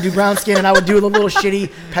 That's what I would do, brown skin, and I would do the little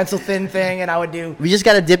shitty pencil thin thing, and I would do. We just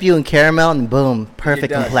got to dip you in caramel, and boom,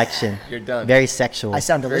 perfect done. complexion. You're done. Very sexual. I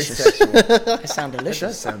sound Very delicious. sexual. I sound It does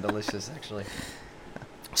delicious. sound delicious, actually.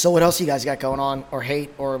 So what else you guys got going on, or hate,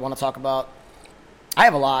 or want to talk about? I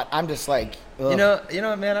have a lot. I'm just like, ugh. You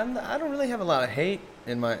know, man. I don't really have a lot of hate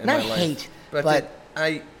in my Not life. hate, but but-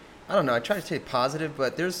 I don't know. I try to stay positive,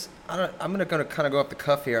 but I'm gonna kind of go off the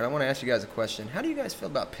cuff here, and I want to ask you guys a question. How do you guys feel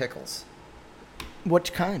about pickles?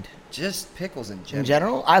 What kind? Just pickles in general. In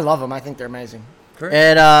general, I love them. I think they're amazing. Correct.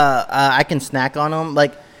 And I can snack on them.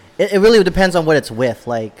 Like, it really depends on what it's with.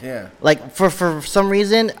 Like, Yeah. Like for some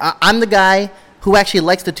reason, I'm the guy who actually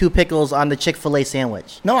likes the 2 pickles on the Chick-fil-A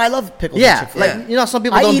sandwich. No, I love pickles. and Yeah, Chick-fil-A. like you know, some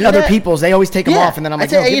people I don't eat do other that. people's. They always take them Yeah, off, and then I'm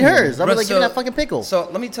like, I no, eat give me hers. one. I'm Bro, like, give me that fucking pickle. So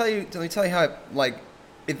let me tell you how like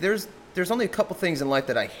if there's only a couple things in life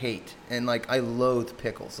that I hate, and like I loathe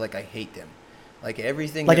pickles. Like I hate them. Like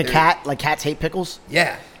everything. Like that a there- cat. Like cats hate pickles.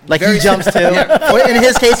 Yeah. Like Very he jumps too. Yeah. Or in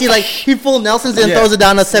his case, he full Nelsons and Yeah. throws it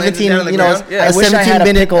down a Slams it 17, down on the you know, ground. Yeah. a I wish I had a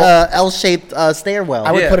 17-minute pickle. L-shaped stairwell.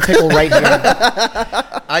 I would Yeah. put a pickle right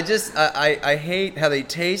here. I hate how they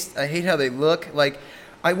taste. I hate how they look. Like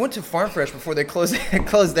I went to Farm Fresh before they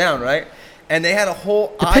closed down, right? And they had a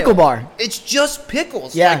whole The aisle. pickle bar. It's just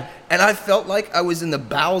pickles. Yeah. Like, and I felt like I was in the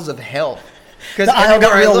bowels of hell. Because The aisle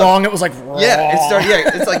got real long. It was like raw. Yeah, it started.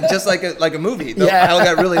 Yeah, it's like just like a movie. The Yeah. aisle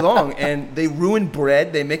got really long, and they ruin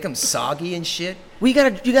bread. They make them soggy and shit. You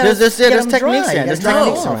gotta. There's get them techniques dry. in. You gotta There's dry them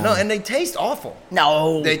techniques off. around. No, and they taste awful.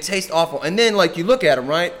 No. They taste awful. And then like you look at them,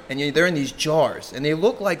 right, and they're in these jars, and they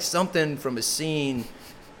look like something from a scene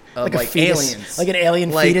of Like a like fetus. aliens, Like an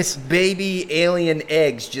alien like fetus. baby alien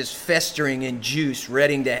eggs just festering in juice,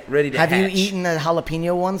 ready to Have you hatch. eaten the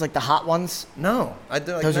jalapeno ones, like the hot ones? No, I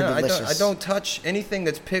don't. Those are no, delicious. I don't touch anything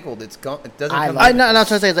that's pickled. It doesn't I come. love I'm not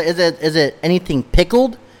trying to say, is it anything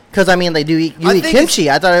pickled? Because I mean, they do eat. You I eat think kimchi.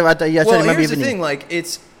 I thought. I Well, remember here's the even. thing. Like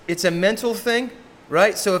it's a mental thing,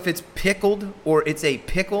 right? So if it's pickled or it's a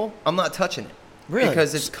pickle, I'm not touching it. Really?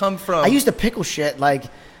 Because it's come from. I used to pickle shit like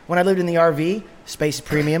when I lived in the RV. Space is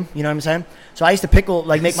premium, you know what I'm saying? So I used to pickle,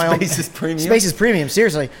 like make my own. Space is premium? Space is premium,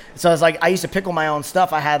 seriously. So I was like, I used to pickle my own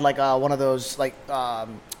stuff. I had like one of those like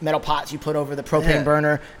metal pots you put over the propane Yeah.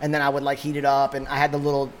 burner, and then I would like heat it up, and I had the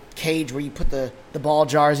little cage where you put the ball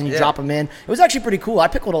jars and you Yeah. drop them in. It was actually pretty cool. I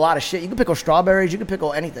pickled a lot of shit. You could pickle strawberries. You could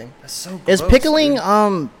pickle anything. That's so Is gross, pickling?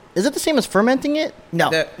 dude. Is it the same as fermenting it? No,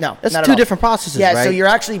 That- no, That's not at 2 all. different processes, Yeah, right? so you're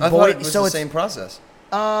actually I thought boiling. it was So the it's same process.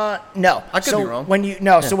 no. I could so be wrong. When you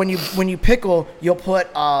so when you pickle, you'll put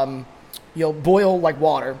you'll boil like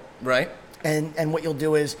water, Right. and what you'll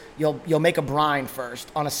do is you'll make a brine first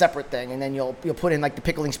on a separate thing, and then you'll put in like the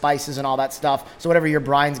pickling spices and all that stuff. So whatever your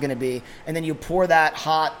brine's gonna be, and then you pour that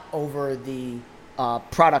hot over the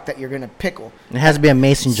product that you're gonna pickle. It has to be a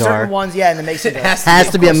mason jar. Certain ones, yeah, in the mason jar. Has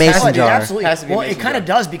to be a Of course, mason has jar. Absolutely. Has to be a Well, it mason kind of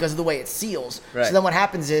jar. does because of the way it seals. Right. So then what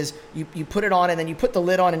happens is you put it on, and then you put the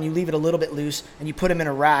lid on, and you leave it a little bit loose, and you put them in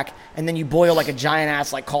a rack, and then you boil like a giant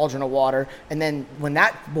ass like cauldron of water, and then when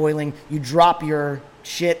that's boiling, you drop your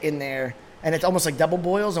shit in there. And it's almost like double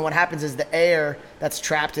boils, and what happens is the air that's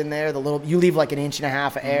trapped in there, you leave like an inch and a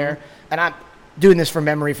half of air. And I'm doing this from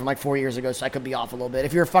memory from like 4 years ago, so I could be off a little bit.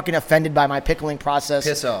 If you're fucking offended by my pickling process,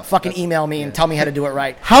 Piss off. fucking That's- email me and tell me how to do it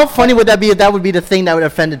right. How funny would that be if that would be the thing that would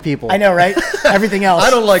offended people? I know, right? Everything else. I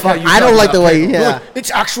don't like how you. I don't talk like the about way. pickles. Yeah. Look,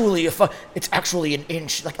 it's actually an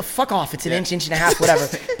inch. Like, fuck off. It's an inch and a half, whatever.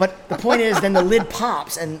 But the point is, then the lid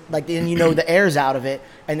pops, and like then you know the air's out of it,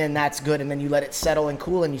 and then that's good. And then you let it settle and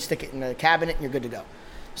cool, and you stick it in the cabinet, and you're good to go.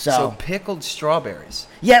 So pickled strawberries.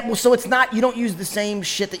 Yeah, well, so it's not. You don't use the same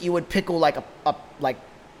shit that you would pickle like a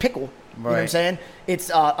pickle. You know what I'm Right. saying? It's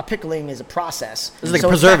a pickling is a process. It's like so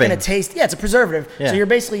preserving. It's not gonna taste. Yeah, it's a preservative. Yeah. So you're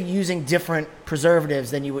basically using different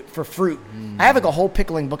preservatives than you would for fruit. I have like a whole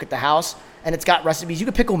pickling book at the house, and it's got recipes. You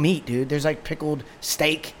could pickle meat, dude. There's like pickled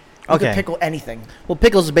steak. You Okay. could pickle anything. Well,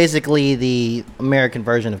 pickles is basically the American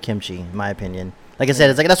version of kimchi, in my opinion. Like I said,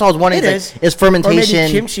 it's like that's all I was wondering. It Is is. fermentation. Or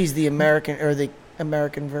maybe kimchi's the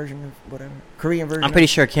American version of whatever. Korean version. I'm pretty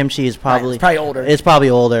sure kimchi is probably it's probably older. It's probably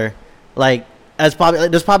older. Like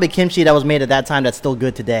There's probably kimchi that was made at that time that's still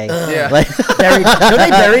good today. Yeah. Like, Buried. Don't they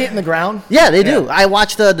bury it in the ground? yeah, they do. Yeah. I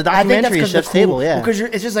watched the I think that's documentary 'cause Chef's the cool, Table. Yeah. Because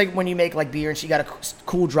it's just like when you make like beer and you got a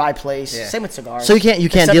cool dry place. Yeah. Same with cigars. So you can't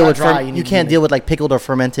Except deal not with dry, you need can't humid. deal with like pickled or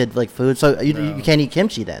fermented like food. So you can't eat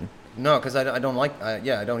kimchi then. No, because I don't like. I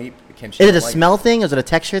don't eat kimchi. Is I it a don't like smell thing? Is it a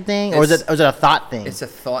texture thing? Or is it a thought thing? It's a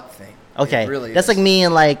thought thing. Okay, It really that's is. like me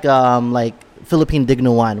and like Philippine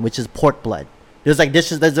dignuan, which is pork blood. There's like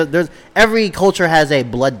dishes. There's every culture has a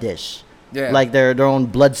blood dish. Yeah. Like their own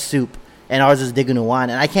blood soup, and ours is dignuan,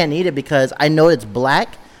 and I can't eat it because I know it's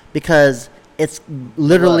black because it's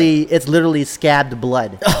literally scabbed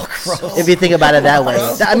blood. Oh, gross. If you think about it that way,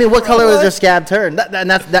 I mean, what color is their scab turn? And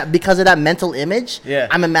that's because of that mental image. Yeah.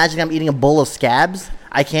 I'm imagining I'm eating a bowl of scabs.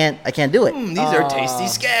 I can't do it. These are tasty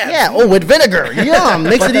scabs. Yeah. Oh, with vinegar. Yum.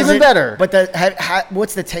 Makes it does even better. But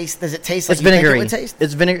what's the taste? Does it taste like It's you think it vinegary. would taste?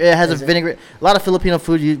 It's vinegar. It has Is a it? vinegar. A lot of Filipino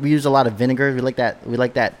food, we use a lot of vinegar. We like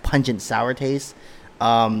that pungent sour taste.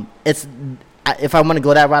 If I want to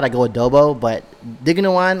go that route, I go adobo. But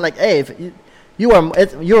dignuan, like, hey, if you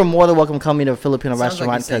are more than welcome coming to a Filipino Sounds like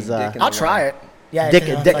restaurant you're because saying dick in I'll the try wine. it. Yeah, dick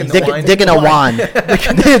it's dick like dick wine. dick in a wine. Dick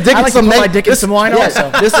I like to put my dick in some wine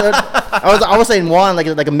also. I was saying Juan like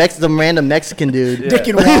some random Mexican dude. Dick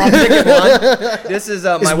and Juan. Dick and Juan. This is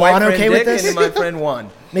my Juan white friend okay with Dick this? and my friend Juan.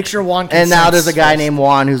 Make sure Juan. And now there's a consents guy first. named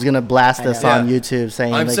Juan who's gonna blast us know. on Yeah. YouTube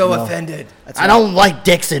saying I'm like, so no, offended. I don't like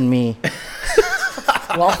dicks in me.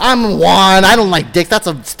 Well, I'm Juan. I don't like dicks. That's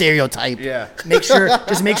a stereotype. Yeah. make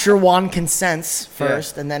sure Juan consents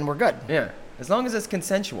first, and then we're good. Yeah. As long as it's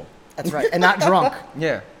consensual. That's right, and not drunk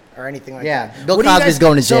Yeah. or anything like Yeah, that. Bill What do you Cosby's guys-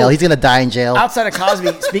 going to jail. so, He's gonna die in jail. outside of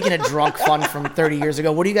Cosby, speaking of drunk fun from 30 years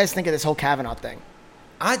ago, what do you guys think of this whole Kavanaugh thing?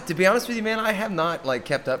 To be honest with you, man, I have not like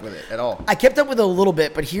kept up with it at all. I kept up with it a little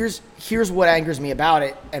bit, but here's what angers me about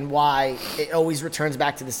it and why it always returns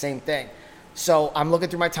back to the same thing. So I'm looking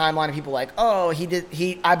through my timeline and people are like, oh,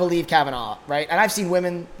 I believe Kavanaugh, right? And I've seen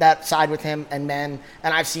women that side with him and men,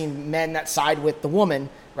 and I've seen men that side with the woman,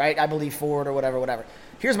 right? I believe Ford or whatever.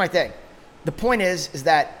 Here's my thing. The point is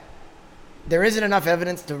that there isn't enough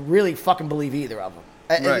evidence to really fucking believe either of them.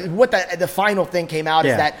 Right. What the final thing came out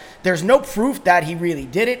Yeah. is that there's no proof that he really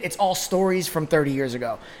did it. It's all stories from 30 years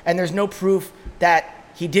ago. And there's no proof that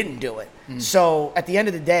he didn't do it. So at the end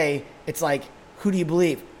of the day, it's like, who do you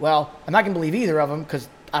believe? Well, I'm not going to believe either of them because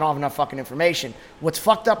I don't have enough fucking information. What's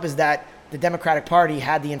fucked up is that the Democratic Party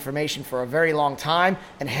had the information for a very long time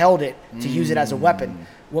and held it to use it as a weapon.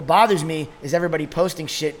 What bothers me is everybody posting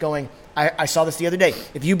shit going, I saw this the other day.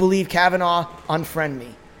 If you believe Kavanaugh, unfriend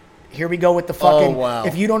me. Here we go with the fucking, wow.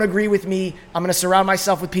 if you don't agree with me, I'm going to surround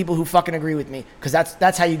myself with people who fucking agree with me because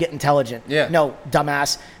that's how you get intelligent. Yeah. No,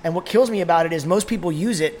 dumbass. And what kills me about it is most people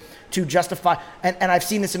use it to justify, and I've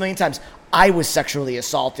seen this a million times. I was sexually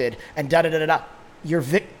assaulted and da-da-da-da-da. You're,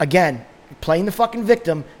 again, playing the fucking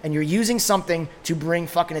victim and you're using something to bring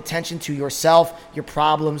fucking attention to yourself, your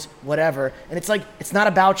problems, whatever. And it's like, it's not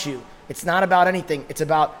about you. It's not about anything. It's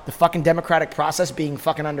about the fucking democratic process being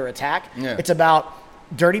fucking under attack. Yeah. It's about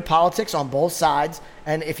dirty politics on both sides,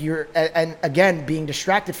 and if you're and again being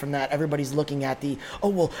distracted from that, everybody's looking at the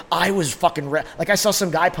I was fucking like I saw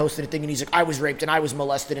some guy posted a thing and he's like I was raped and I was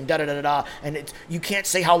molested and da da da da and you can't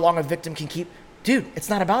say how long a victim can keep. Dude, it's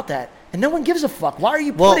not about that, and no one gives a fuck. Why are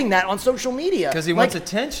you putting that on social media? Because he wants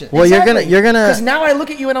attention. Well, you're gonna because now I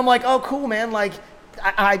look at you and I'm like, oh cool man, like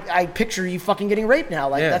I picture you fucking getting raped now.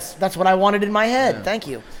 Like Yeah. that's what I wanted in my head. Yeah. Thank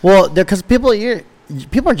you. well because people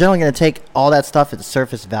are generally going to take all that stuff at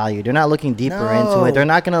surface value. They're not looking deeper into No. it. They're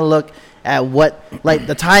not going to look at what like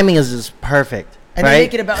the timing is just perfect. And right? they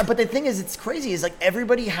make it about, but the thing is, it's crazy. Is like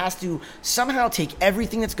everybody has to somehow take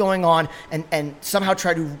everything that's going on and somehow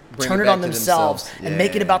try to Bring turn it it back on to themselves themselves. and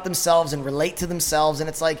make it Yeah. about themselves and relate to themselves. And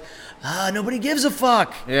it's like, nobody gives a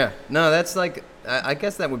fuck. Yeah. No, that's like, I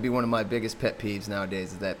guess that would be one of my biggest pet peeves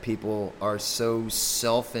nowadays is that people are so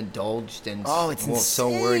self-indulged and It's so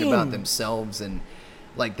worried about insane. themselves and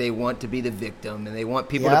like they want to be the victim and they want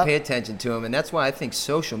people Yep. to pay attention to them. And that's why I think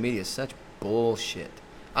social media is such bullshit.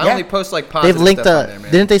 I Yeah. only post like positive They've linked stuff on there,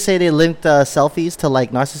 man. didn't they say they linked selfies to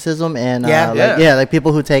like narcissism and Yeah. like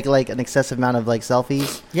people who take like an excessive amount of like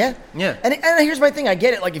selfies. Yeah, Yeah. And here's my thing. I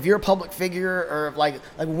get it. Like if you're a public figure or like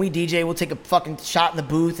when we DJ, we'll take a fucking shot in the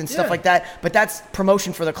booth and stuff Yeah. like that. But that's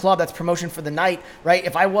promotion for the club. That's promotion for the night, right?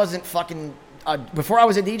 If I wasn't fucking before I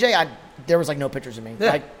was a DJ, there was like no pictures of me.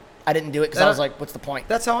 Yeah. Like I didn't do it because I was like, what's the point?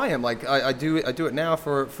 That's how I am. Like I do it now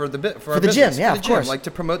for our the business, gym, yeah, for the of gym, course. like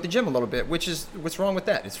to promote the gym a little bit. Which is what's wrong with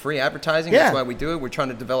that? It's free advertising. Yeah. That's why we do it. We're trying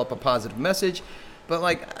to develop a positive message. But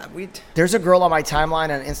like There's a girl on my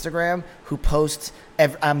timeline on Instagram who posts.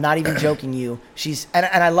 I'm not even joking you. She's and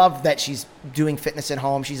I love that she's doing fitness at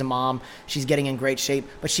home. She's a mom. She's getting in great shape.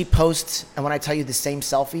 But she posts, and when I tell you the same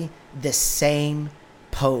selfie, the same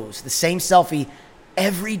pose, the same selfie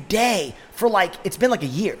every day for like it's been like a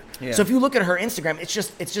year. Yeah. So if you look at her Instagram, it's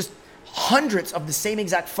just hundreds of the same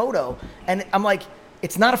exact photo, and I'm like.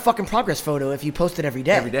 It's not a fucking progress photo if you post it every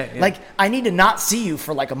day. Every day, yeah. Like, I need to not see you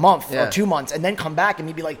for like a month Yeah. or 2 months and then come back and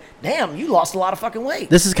you'd be like, damn, you lost a lot of fucking weight.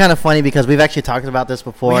 This is kind of funny because we've actually talked about this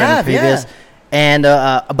before We in the have, previous. yeah. And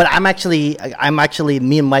but I'm actually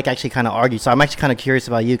me and Mike actually kind of argued. So I'm actually kind of curious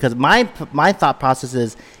about you because my thought process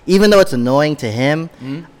is even though it's annoying to him,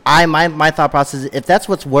 my thought process is if that's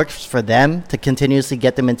what works for them to continuously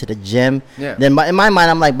get them into the gym, then in my mind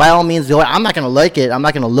I'm like by all means do it. I'm not gonna like it. I'm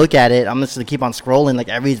not gonna look at it. I'm just gonna keep on scrolling like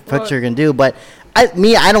every picture you can do. But I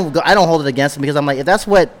don't hold it against them because I'm like if that's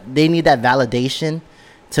what they need that validation.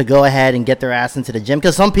 To go ahead and get their ass into the gym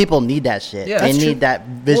because some people need that shit. Yeah, they that's need true. that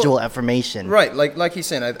visual affirmation. Right, like he's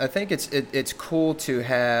saying, I think it's cool to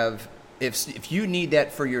have if you need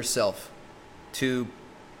that for yourself to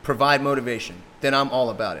provide motivation, then I'm all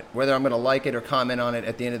about it. Whether I'm going to like it or comment on it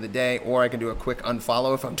at the end of the day, or I can do a quick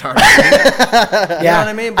unfollow if I'm tired of it. You know what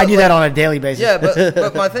I mean? I do that on a daily basis. Yeah,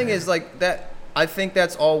 but my thing is like that. I think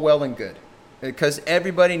that's all well and good. Because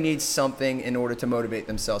everybody needs something in order to motivate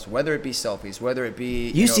themselves, whether it be selfies, whether it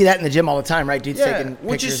be You see that in the gym all the time, right? Dudes taking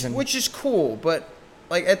which pictures. which is cool, but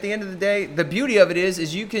like at the end of the day, the beauty of it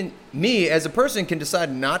is you can me as a person can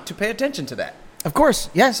decide not to pay attention to that. Of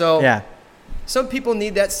course, yeah. So Yeah. some people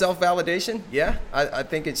need that self-validation. Yeah, I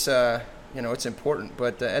think it's it's important,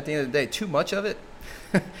 but at the end of the day, too much of it.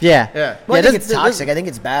 Yeah. Yeah. Well, I Yeah, think it's toxic. I think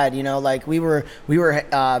it's bad. You know, like we were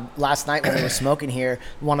last night when we were smoking here.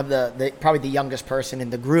 One of the probably the youngest person in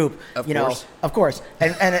the group. Of course.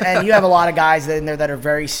 And you have a lot of guys in there that are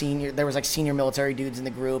very senior. There was like senior military dudes in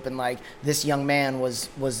the group, and like this young man was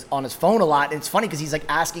on his phone a lot. And it's funny because he's like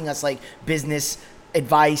asking us like business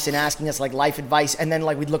advice and asking us like life advice, and then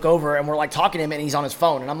like we'd look over and we're like talking to him, and he's on his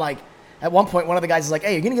phone, and I'm like, at one point, one of the guys is like,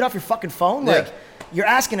 "Hey, you're gonna get off your fucking phone? Yeah. Like, you're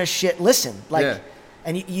asking us shit. Listen, like." Yeah.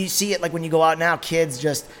 And you see it like when you go out now, kids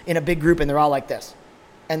just in a big group and they're all like this.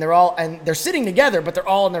 And they're sitting together, but they're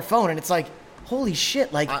all on their phone. And it's like, holy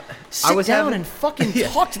shit, like sit down and fucking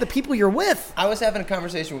talk to the people you're with. I was having a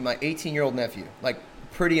conversation with my 18-year-old nephew, like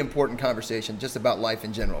pretty important conversation just about life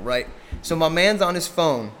in general, right? So my man's on his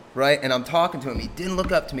phone, right? And I'm talking to him. He didn't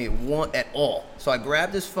look up to me at all. So I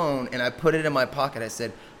grabbed his phone and I put it in my pocket. I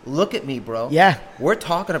said, look at me, bro. Yeah. We're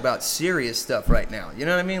talking about serious stuff right now. You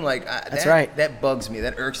know what I mean? Like That's right. That bugs me.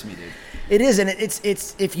 That irks me, dude. It is, and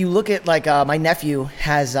it's if you look at like my nephew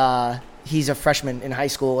has he's a freshman in high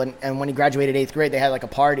school, and when he graduated 8th grade, they had like a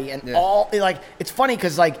party, and it's funny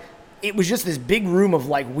because like it was just this big room of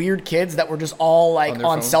like weird kids that were just all like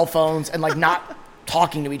on cell phones and like not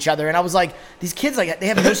talking to each other, and I was like, these kids like they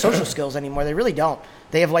have no social skills anymore. They really don't.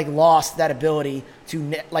 They have like lost that ability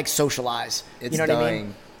to like socialize. It's You know dying. what I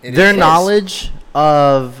mean? Their knowledge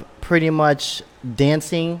of pretty much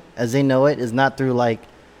dancing as they know it is not through like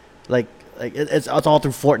it's all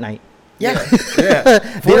through Fortnite. Yeah.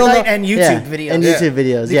 Fortnite and YouTube videos. And YouTube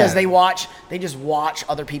videos, Because they just watch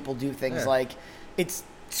other people do things. Like, it's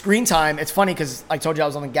screen time. It's funny because I told you I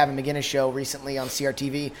was on the Gavin McGinnis show recently on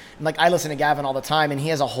CRTV. And like, I listen to Gavin all the time, and he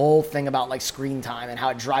has a whole thing about like screen time and how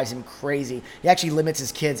it drives him crazy. He actually limits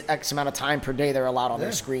his kids X amount of time per day they're allowed on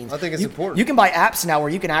their screens. I think it's important. You can buy apps now where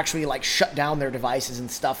you can actually like shut down their devices and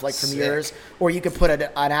stuff like from Sick. yours, or you could put an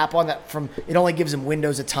app on that it only gives them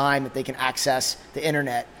windows of time that they can access the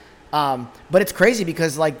internet. But it's crazy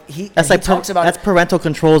because like he talks about that's parental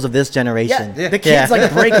controls of this generation. the kids like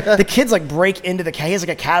break into the he has like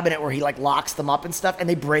a cabinet where he like locks them up and stuff, and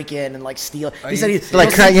they break in and like steal. He said he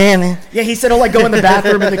said he'll like go in the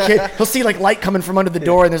bathroom and the kid he'll see like light coming from under the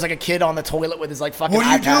door, and there's like a kid on the toilet with his like fucking What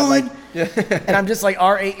are you iPad. Like, and I'm just like,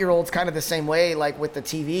 our 8-year-old's kind of the same way. Like with the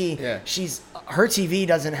TV, her TV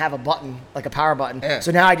doesn't have a button, like a power button. Yeah.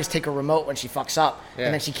 So now I just take a remote when she fucks up, Yeah.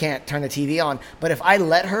 and then she can't turn the TV on. But if I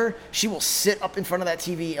let her, she will sit up in front of that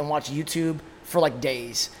TV and watch YouTube for like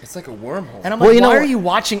days. It's like a wormhole. And I'm like, why are you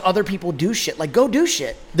watching other people do shit? Like, go do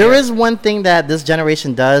shit. There is one thing that this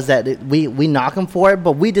generation does that we knock them for it,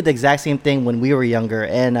 but we did the exact same thing when we were younger.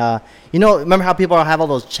 And remember how people have all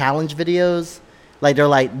those challenge videos? Like they're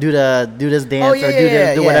like do this dance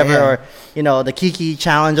do whatever, or the Kiki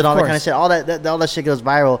challenge and all that kind of shit. All that shit goes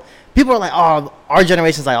viral. People are like, oh, our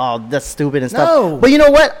generation's like, oh, that's stupid and stuff. No. But you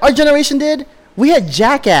know what our generation did? We had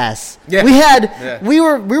Jackass. Yeah. We had Yeah. we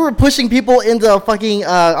were pushing people into fucking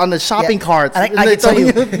on the shopping Yeah. carts. And I And can tell you,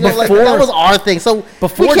 like, before- that was our thing. So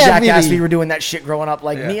Before we can't Jackass, really- we were doing that shit growing up.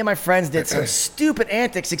 Like Yeah. me and my friends did some stupid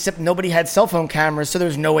antics, except nobody had cell phone cameras, so there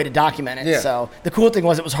was no way to document it. Yeah. So the cool thing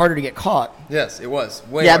was it was harder to get caught. Yes, it was.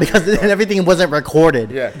 Way Yeah, harder because to go. everything wasn't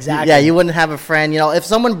recorded. Yeah. Exactly. Yeah, you wouldn't have a friend. You know, if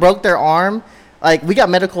someone broke their arm, like we got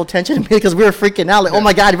medical attention because we were freaking out. Like, oh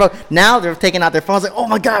my god, bro! Now they're taking out their phones. Like, oh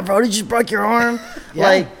my god, bro, did you just break your arm? Yeah.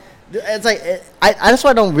 Like, it's like that's why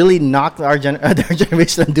I don't really knock our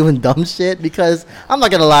generation on doing dumb shit because I'm not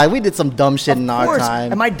gonna lie, we did some dumb shit in our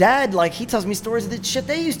time. And my dad, like, he tells me stories of the shit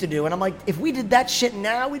they used to do, and I'm like, if we did that shit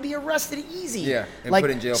now, we'd be arrested easy. Yeah, and like,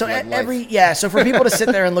 put in jail so for, like, every so for people to sit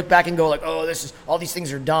there and look back and go like, oh, this is all these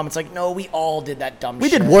things are dumb. It's like, no, we all did that dumb. We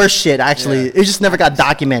shit. did worse shit actually. Yeah. It just never got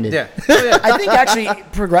documented. Yeah. Oh, yeah. I think actually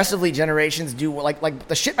progressively generations do like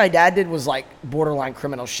the shit my dad did was like borderline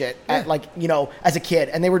criminal shit at like, you know, as a kid,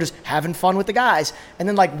 and they were just having fun with the guys, and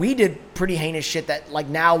then like we did pretty heinous shit that like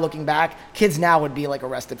now looking back, kids now would be like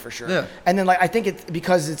arrested for sure. Yeah. And then like I think it's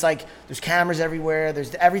because it's like there's cameras everywhere,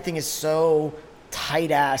 there's everything is so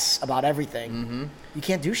tight ass about everything. Mm-hmm. You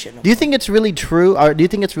can't do shit. No Do you think it's really true, or do you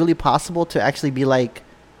think it's really possible to actually be like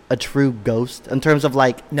a true ghost in terms of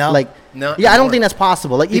like No. like No, yeah, I don't anymore. think that's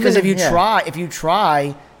possible. Like because even if you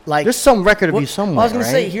try like there's some record of Well, you somewhere. I was going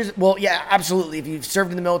right? to say, yeah, absolutely. If you've served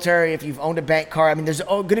in the military, if you've owned a bank car, I mean, there's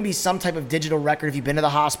going to be some type of digital record if you've been to the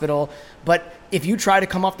hospital. But if you try to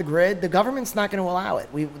come off the grid, the government's not going to allow it.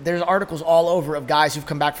 There's articles all over of guys who've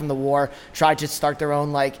come back from the war, tried to start their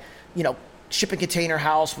own, like, you know, shipping container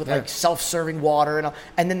house with like self-serving water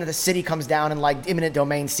and then the city comes down and like eminent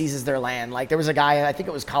domain seizes their land. Like there was a guy, I think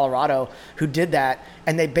it was Colorado, who did that,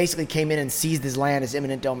 and they basically came in and seized his land as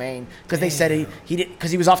eminent domain because they said he did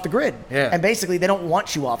because he was off the grid. Yeah. And basically they don't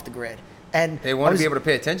want you off the grid. And They want to be able to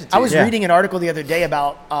pay attention to I you. was Yeah. reading an article the other day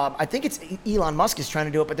about I think it's Elon Musk is trying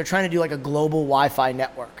to do it, but they're trying to do like a global Wi-Fi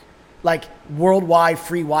network, like worldwide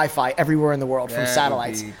free Wi-Fi everywhere in the world from That would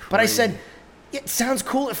satellites. be But I crazy. said, it sounds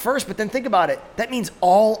cool at first, but then think about it. That means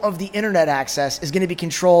all of the internet access is going to be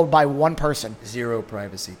controlled by one person Zero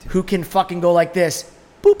privacy. Too. who can fucking go like this,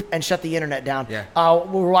 boop, and shut the internet down. Yeah.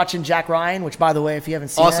 We're watching Jack Ryan, which, by the way, if you haven't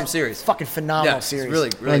seen Awesome that, series. fucking phenomenal Yeah, it's series. really,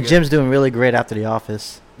 really and good. Jim's doing really great after The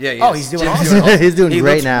Office. Yeah, he Oh, is. he's doing Jim's awesome. He's doing he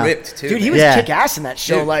great looks now. ripped too. Dude, he man. was Yeah. kick ass in that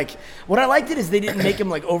show. Dude. Like, what I liked it is they didn't make him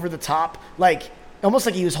like over the top, like almost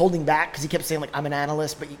like he was holding back because he kept saying like I'm an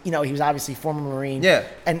analyst, but you know he was obviously a former Marine. Yeah.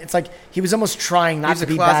 and it's like he was almost trying not was to a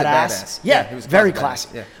be closet badass. badass. Yeah, Yeah, he was a very closet classy.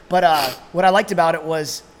 badass, yeah. But what I liked about it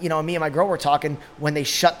was, you know, me and my girl were talking when they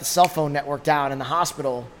shut the cell phone network down in the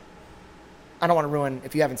hospital. I don't want to ruin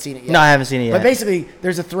if you haven't seen it yet. No, I haven't seen it yet. But basically,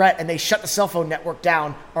 there's a threat, and they shut the cell phone network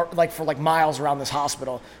down, or like for like miles around this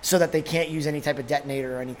hospital, so that they can't use any type of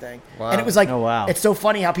detonator or anything. Wow. And it was like, Oh, wow. it's so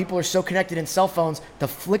funny how people are so connected in cell phones. The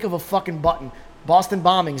flick of a fucking button. Boston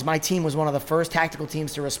bombings. My team was one of the first tactical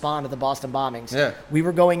teams to respond to the Boston bombings. Yeah. We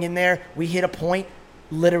were going in there. We hit a point.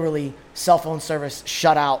 Literally, cell phone service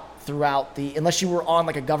shut out throughout the. Unless you were on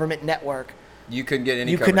like a government network, You couldn't get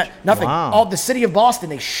any you coverage. could not. Nothing. Wow. All the city of Boston,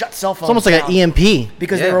 they shut cell phones. It's almost like down an EMP.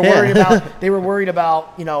 because Yeah. they were Yeah. worried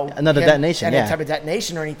about you know Another detonation, any yeah. type of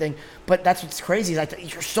detonation or anything. But that's what's crazy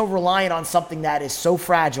is you're so reliant on something that is so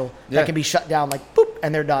fragile Yeah. that can be shut down like boop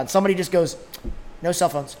and they're done. Somebody just goes no cell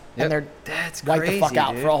phones Yep. and they're That's wiped the fuck crazy,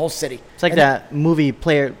 out dude. for a whole city. It's like And that movie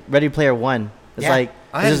Ready Player One. It's Yeah. like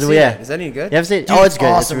I this haven't is- seen yeah. that. Is that any good? You haven't seen it? Dude, Oh, it's good.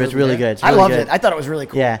 awesome It's movie, really man. good. It's I really loved good. it. I thought it was really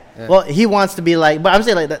cool. Yeah. Yeah. Well, he wants to be like, but I'm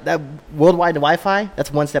saying like that worldwide Wi-Fi.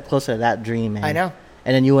 That's one step closer to that dream, man. I know.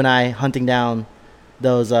 And then you and I hunting down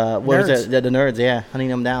those what was Nerds. it? The nerds, yeah, hunting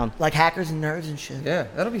them down. Like hackers and nerds and shit. Yeah,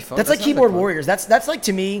 that'll be fun. That's That like sounds keyboard fun. warriors. That's like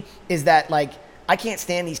to me is that like I can't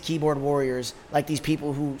stand these keyboard warriors, like these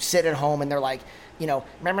people who sit at home and they're like, you know,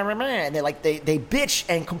 meh, meh, meh, meh, and they bitch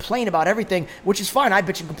and complain about everything, which is fine. I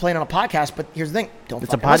bitch and complain on a podcast, but here's the thing: don't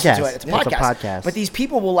It's a fucking listen to podcast. it. It's a Yeah, podcast. it's a podcast. But these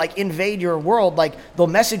people will like invade your world. Like they'll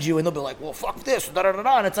message you and they'll be like, "Well, fuck this," da da da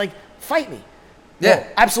da, and it's like, fight me. Yeah. Well,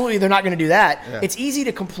 absolutely, they're not going to do that. Yeah. It's easy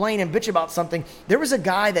to complain and bitch about something. There was a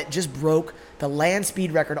guy that just broke the land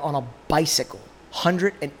speed record on a bicycle,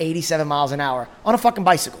 187 miles an hour on a fucking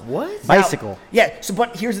bicycle. What? Bicycle. Yeah. So,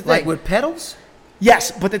 but here's the thing. Like with pedals?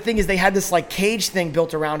 Yes, but the thing is, they had this like cage thing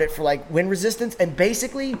built around it for like wind resistance, and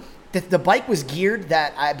basically, the bike was geared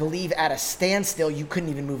that I believe at a standstill you couldn't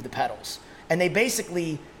even move the pedals, and they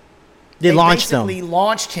basically. They launched them. basically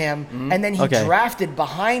launched him, and then he Okay. drafted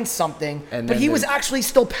behind something, And but then he was they- actually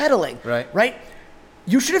still pedaling. Right. Right?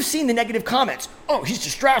 You should have seen the negative comments. Oh, he's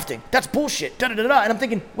just drafting. That's bullshit. Da da da da. And I'm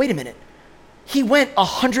thinking, wait a minute. He went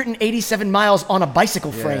 187 miles on a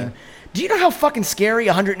bicycle frame. Do you know how fucking scary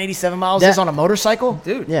 187 miles That- is on a motorcycle?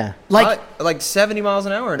 Dude. Yeah. Like 70 miles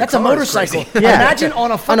an hour. In That's a car is motorcycle. crazy. Yeah. Imagine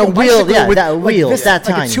on a fucking wheel, bicycle yeah, with that wheel, this, that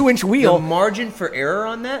like tiny. a 2-inch The wheel. margin for error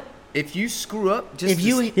on that, if you screw up, just If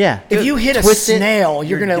you Yeah. if you hit a Twist it, snail,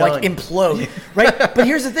 you're you're gonna like done. implode, right? But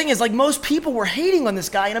here's the thing: is like most people were hating on this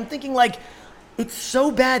guy, and I'm thinking like, it's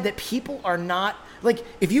so bad that people are not like.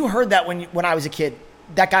 If you heard that when I was a kid,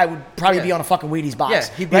 that guy would probably be Yeah. on a fucking Wheaties box.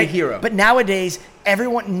 Yeah, he'd be a right? hero. But nowadays,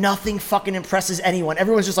 nothing fucking impresses anyone.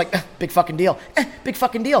 Everyone's just like, big fucking deal, big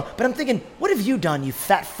fucking deal. But I'm thinking, what have you done, you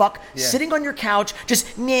fat fuck? Yeah. Sitting on your couch, just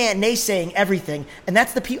naysaying everything, and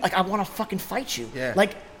that's the people. Like, I want to fucking fight you. Yeah.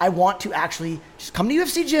 Like, I want to actually just come to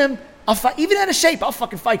UFC gym. I'll fight, even out of shape. I'll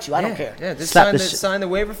fucking fight you. I don't care. Yeah, just Slap the shit- sign the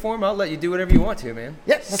waiver form. I'll let you do whatever you want to, man.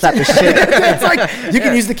 Yeah, that's Slap it. the shit. It's like you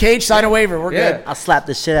can use the cage, sign a waiver. We're Yeah. good. I'll slap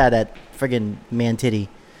the shit out of that friggin' man titty.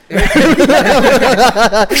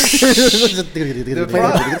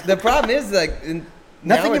 The problem is like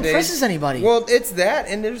Nothing nowadays- impresses anybody. Well, it's that,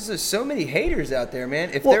 and there's just so many haters out there, man.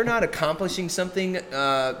 If Well- they're not accomplishing something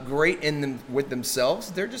great in them with themselves,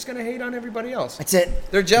 they're just gonna hate on everybody else. That's it.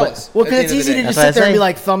 They're jealous. Well, at because the it's end of the easy to day. just That's what sit there I and be say.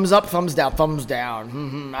 like, thumbs up, thumbs down, thumbs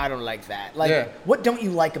down. I don't like that. Like, Yeah. what don't you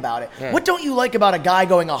like about it? Yeah. What don't you like about a guy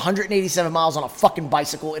going 187 miles on a fucking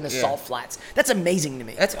bicycle in the Yeah. salt flats? That's amazing to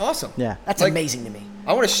me. That's awesome. Yeah. That's like- amazing to me.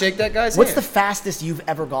 I want to shake that guy's What's the hand. fastest you've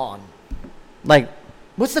ever gone? Like,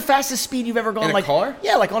 What's the fastest speed you've ever gone? In a like car?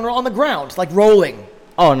 Yeah, like on the ground, like rolling.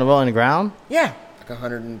 on the ground? Yeah. Like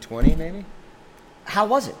 120, maybe? How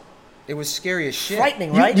was it? It was scary as shit.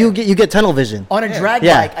 Frightening, You, right? you get tunnel vision. On a Yeah. drag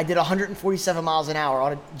Yeah. bike, I did 147 miles an hour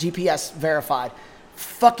on a GPS verified.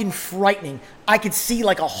 Fucking frightening. I could see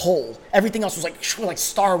like a hole. Everything else was like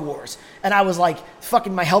Star Wars. And I was like,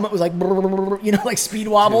 fucking, my helmet was like, like speed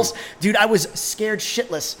wobbles. Dude, I was scared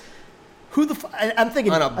shitless. I'm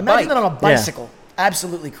thinking, On a imagine bike. that on a bicycle.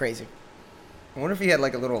 Absolutely crazy. I wonder if he had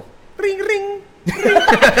like a little ring ring. He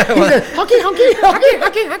said,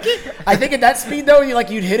 honky. I think at that speed though,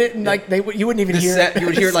 you'd hit it and like you wouldn't even hear it. You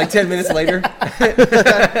would hear it like 10 minutes later.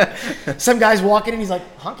 Some guy's walking and he's like,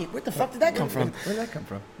 honky, where the fuck did that come from? Where did that come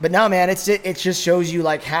from? But no, man, it just shows you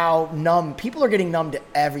like how numb people are getting numb to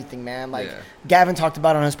everything, man. Like Yeah. Gavin talked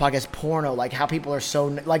about on his podcast, porno, like how people are so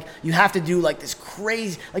like you have to do like this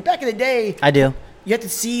crazy like back in the day. I do. You have to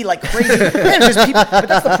see like crazy, yeah, because people, but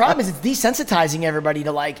that's the problem is it's desensitizing everybody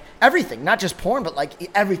to like everything, not just porn, but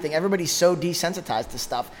like everything. Everybody's so desensitized to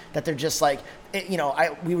stuff that they're just like,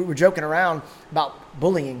 we were joking around about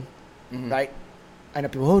bullying, right? I know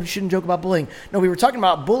people, you shouldn't joke about bullying. No, we were talking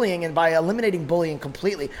about bullying, and by eliminating bullying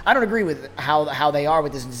completely, I don't agree with how they are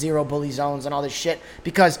with this zero bully zones and all this shit,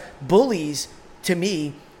 because bullies, to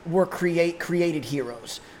me, were created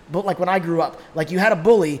heroes. But like when I grew up, like you had a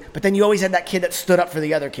bully, but then you always had that kid that stood up for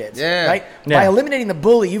the other kids, Yeah. right? Yeah. By eliminating the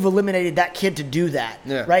bully, you've eliminated that kid to do that,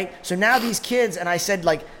 Yeah. right? So now these kids, and I said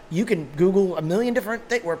like, you can Google a million different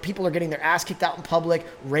things where people are getting their ass kicked out in public,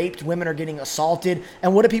 raped, women are getting assaulted,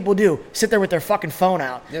 and what do people do? Sit there with their fucking phone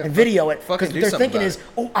out Yeah, and video it fucking because do they're something thinking about is,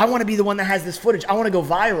 oh, I want to be the one that has this footage. I want to go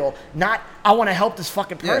viral, not I want to help this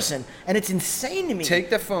fucking Yeah. person, and it's insane to me. Take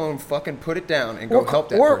the phone, fucking put it down, and go help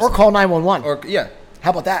that or person. call 911. Or yeah. How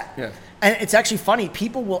about that? Yeah. And it's actually funny.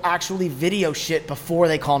 People will actually video shit before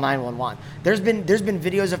they call 911. There's been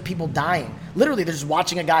videos of people dying. Literally, they're just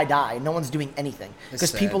watching a guy die, and no one's doing anything because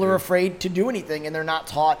sad, people are dude. afraid to do anything, and they're not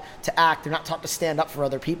taught to act. They're not taught to stand up for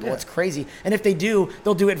other people. Yeah. It's crazy. And if they do,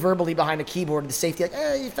 they'll do it verbally behind a keyboard. The safety,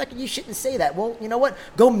 like, you shouldn't say that. Well, you know what?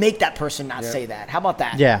 Go make that person not Yeah. say that. How about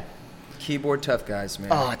that? Yeah. Keyboard tough guys, man.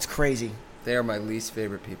 Oh, it's crazy. They are my least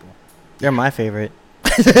favorite people. They're my favorite.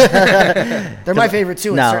 They're my favorite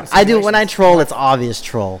too. In No, certain I do when I situations. troll. It's obvious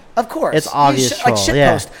troll. Of course. It's obvious like troll, shit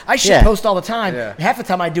yeah. post. I shit Yeah. post all the time. Yeah. Half the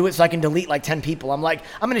time I do it so I can delete like 10 people. I'm like,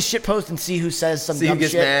 I'm going to shit post and see who says some See who dumb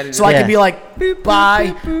gets shit. mad and- So I Yeah. can be like,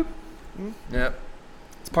 bye. Yep.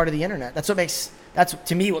 It's part of the internet. That's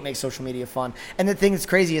to me what makes social media fun. And the thing that's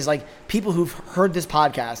crazy is like people who've heard this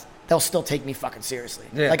podcast, they'll still take me fucking seriously.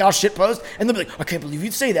 Yeah. Like I'll shit post and they'll be like, I can't believe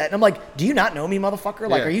you'd say that. And I'm like, do you not know me, motherfucker?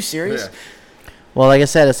 Like, Yeah. are you serious? Yeah. Well, like I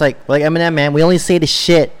said, it's like Eminem, man. We only say the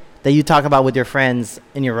shit that you talk about with your friends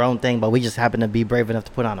in your own thing, but we just happen to be brave enough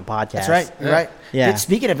to put on a podcast. That's right. You're Yeah. right. Yeah.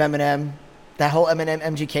 Speaking of Eminem, that whole Eminem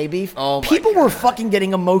MGK beef, Oh my people were God. fucking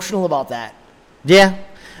getting emotional about that. Yeah.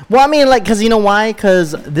 Well, I mean, like, cause you know why?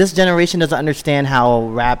 Cause this generation doesn't understand how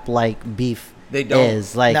rap like beef They don't.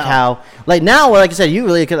 is. Like No. how, like now, like I said, you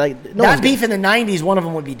really could like no That one's- beef in the 90s, one of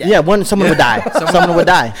them would be dead. Yeah, someone would die. Someone would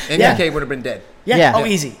die. MK would have been dead. Yeah. Yeah. Oh,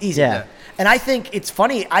 easy. Yeah. And I think it's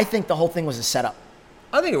funny. I think the whole thing was a setup.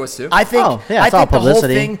 I think it was too. I think yeah, I it's all think the whole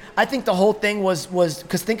publicity. thing. I think the whole thing was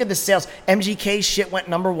because think of the sales. MGK's shit went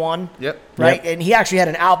 #1. Yep. Right, Yep. and he actually had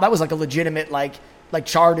an album that was like a legitimate like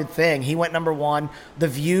charted thing. He went #1. The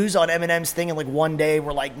views on Eminem's thing in like one day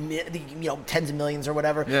were like tens of millions or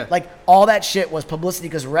whatever. Yeah. Like all that shit was publicity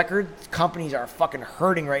because record companies are fucking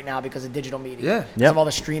hurting right now because of digital media. Yeah. Because Yep. of all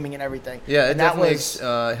the streaming and everything. Yeah, it and that definitely was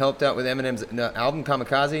helped out with Eminem's album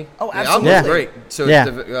Kamikaze. Oh, The album absolutely. was Yeah. great. So Yeah.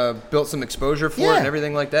 it built some exposure for it Yeah. and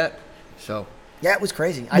everything like that. So yeah, it was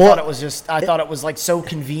crazy. I Well, thought it was like so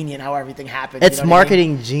convenient how everything happened. It's you know what I mean?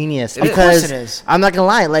 marketing genius It is. Of course because it is. I'm not gonna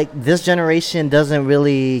lie, like this generation doesn't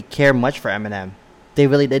really care much for Eminem.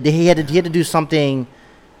 He had to do something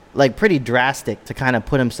like pretty drastic to kind of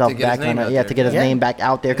put himself To get his back name on out yeah there. to get his Yeah. name back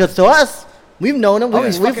out there. Because to us, we've known him. Oh,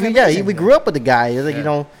 he's fucking amazing. We grew up with the guy. It's like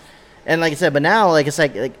Yeah. and like I said, but now like it's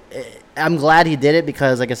like I'm glad he did it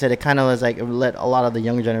because like I said, it kind of was like let a lot of the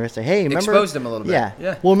younger generation say, hey, remember Exposed him a little bit. Yeah,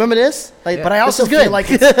 Yeah. Well, remember this? Like, Yeah. But I this also is good. feel like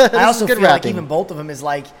This I is also good feel like rapping. even both of them is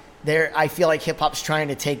like I feel like hip hop's trying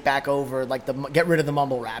to take back over like get rid of the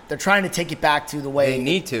mumble rap. They're trying to take it back to the way They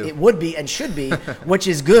need to. it would be and should be, which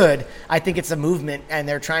is good. I think it's a movement, and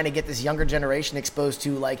they're trying to get this younger generation exposed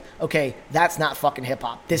to like, okay, that's not fucking hip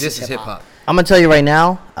hop. This is hip hop. I'm gonna tell you right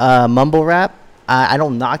now, mumble rap. I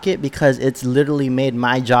don't knock it because it's literally made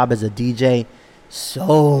my job as a DJ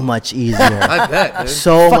so much easier. I bet, dude.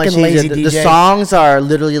 So Fucking much easier. lazy The DJ. songs are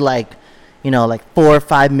literally like 4 or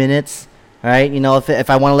 5 minutes. Right? If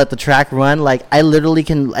I want to let the track run, like I literally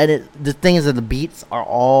can edit. The thing is that the beats are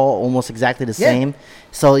all almost exactly the Yeah. same.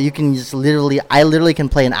 So you can just I literally can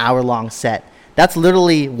play an hour-long set. That's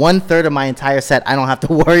literally 1/3 of my entire set. I don't have to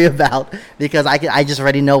worry about because I just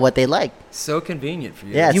already know what they like. So convenient for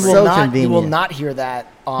you. Yeah, You it's will so not. convenient. You will not hear that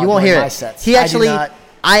on You won't one of hear my it. sets. He I do actually, not-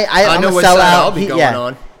 I'm know a what side sellout. I'll be going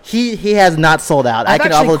on. He has not sold out. I I've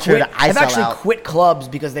can actually almost quit. that I I've sell actually out. quit clubs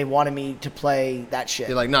because they wanted me to play that shit.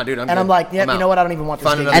 You're like, nah, dude, I'm and good. I'm like, yeah, I'm you out. know what? I don't even want this.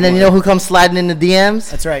 Find gig another And then you anymore. know who comes sliding in the DMs?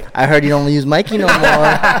 That's right. I heard you don't use Mikey no more.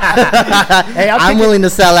 Hey, I'm willing to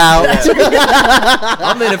sell out.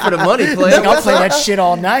 I'm in it for the money, player. I'll play that shit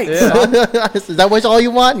all night. Yeah. son. Is that what all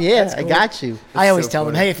you want? Yeah, That's I cool. got you. I always so tell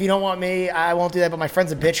them, funny. hey, if you don't want me, I won't do that. But my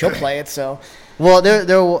friend's a bitch; he'll play it. So Well,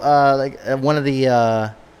 one of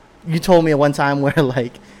the you told me at one time where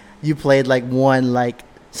like you played like one like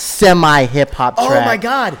semi hip hop track. oh my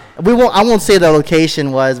god, I won't say the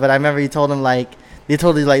location was, but I remember you told him like they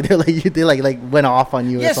told you like they went off on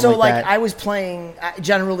you. yeah. or something So like that. I was playing.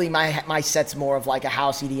 Generally, my set's more of like a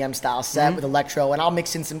house EDM style set Mm-hmm. with electro, and I'll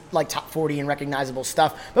mix in some like top 40 and recognizable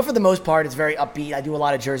stuff. But for the most part, it's very upbeat. I do a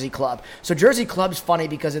lot of Jersey club. So Jersey club's funny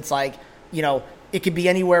because it's like it could be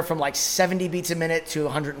anywhere from like 70 beats a minute to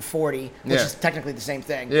 140, which Yeah. is technically the same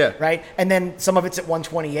thing. Yeah. Right? And then some of it's at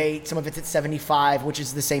 128, some of it's at 75, which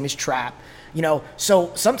is the same as trap.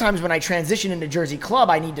 So sometimes when I transition into Jersey club,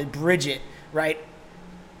 I need to bridge it, right?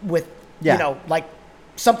 With, Yeah. like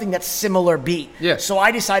something that's similar beat. Yeah. So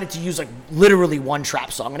I decided to use like literally one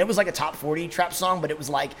trap song, and it was like a top 40 trap song, but it was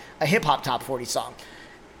like a hip hop top 40 song.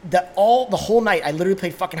 The whole night, I literally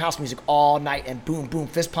played fucking house music all night and boom, boom,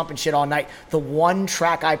 fist pumping shit all night. The one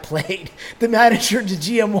track I played, the manager, the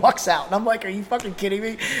GM walks out, and I'm like, "Are you fucking kidding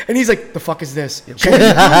me?" And he's like, "The fuck is this?" And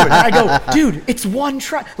I go, "Dude, it's one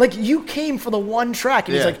track. Like you came for the one track."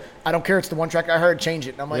 And Yeah. he's like, "I don't care. It's the one track I heard. Change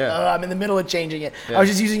it." And I'm like, Yeah. "I'm in the middle of changing it." Yeah. I was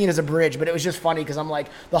just using it as a bridge, but it was just funny because I'm like,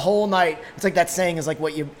 the whole night, it's like that saying is like,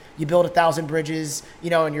 what you build 1,000 bridges,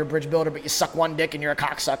 and you're a bridge builder, but you suck one dick and you're a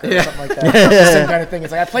cocksucker or Yeah. something like that. It's the same kind of thing.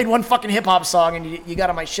 It's like I played one fucking hip hop song and you got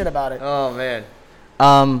on my shit about it. Oh man.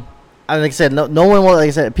 Like I said, no one will. Like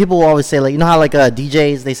I said, people will always say like, how like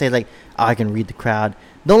DJs they say like, oh, I can read the crowd.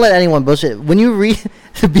 Don't let anyone bullshit. When you read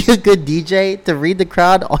to be a good DJ, to read the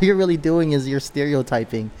crowd, all you're really doing is you're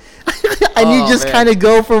stereotyping, and you Oh, just man. kind of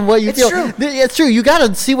go from what you It's feel. true. It's true. You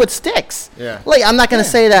gotta see what sticks. Yeah. Like I'm not gonna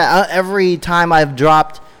say that every time I've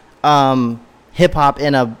dropped hip hop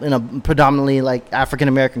in a predominantly like African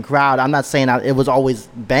American crowd. I'm not saying it was always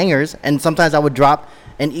bangers, and sometimes I would drop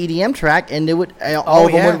an EDM track and it would all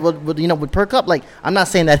of them would perk up. Like I'm not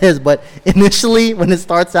saying that is, but initially when it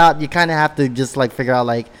starts out, you kind of have to just like figure out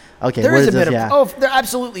like, okay, There what is a this? bit Yeah. of there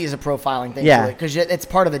absolutely is a profiling thing Yeah. to it because it's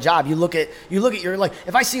part of the job. You look at your like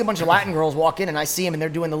if I see a bunch of Latin girls walk in and I see them and they're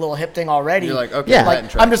doing the little hip thing already, You're like, okay, Yeah. Latin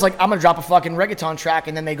like track. I'm just like I'm gonna drop a fucking reggaeton track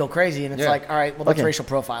and then they go crazy and it's Yeah. like, all right, well that's Okay. racial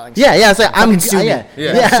profiling. Yeah, it's like I'm Fucking sue me. yeah,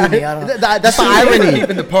 Yeah. Sue me, I don't know. That's the irony.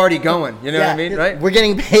 Keeping the party going. You know what I Yeah. mean, right? We're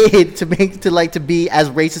getting paid to be as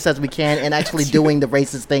racist as we can and actually doing the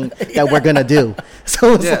racist thing that we're gonna do.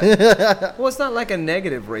 So it's Yeah. Well, it's not like a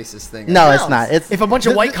negative racist thing. no, it's not. It's if a bunch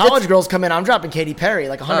of white college girls come in, I'm dropping Katy Perry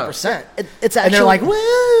like 100%. it's and actually they're like, woo!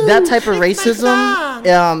 that type of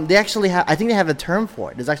racism. They actually have. I think they have a term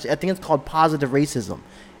for it. It's actually. I think it's called positive racism,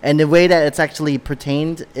 and the way that it's actually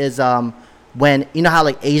pertained is when you know how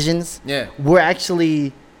like Asians. Yeah.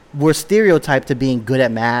 We're stereotyped to being good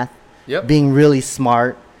at math. Yep. Being really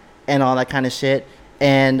smart and all that kind of shit.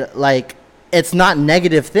 And like it's not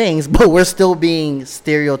negative things, but we're still being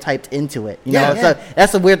stereotyped into it. You know, Yeah. So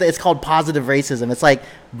that's the weird. It's called positive racism. It's like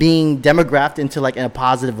being demographed into like in a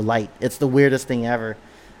positive light. It's the weirdest thing ever.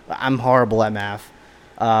 I'm horrible at math.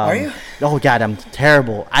 Are you? Oh God, I'm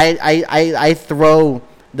terrible. I throw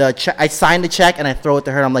the check. I sign the check and I throw it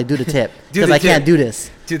to her. I'm like, do the tip Do because the I can't tip. do this.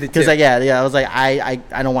 Do the Because tip. I was like,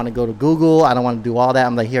 I don't want to go to Google. I don't want to do all that.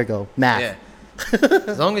 I'm like, here, go math. Yeah.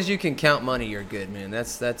 As long as you can count money, you're good, man.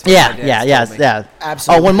 That's what my Yeah, dad's told me.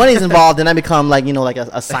 Absolutely. Oh, when money's involved, then I become like like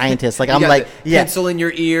a scientist. Like You I'm got like the pencil in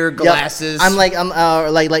your ear, Yep. glasses. I'm like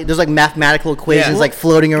like there's like mathematical equations Yeah. like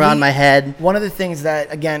floating around my head. One of the things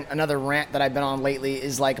that, again, another rant that I've been on lately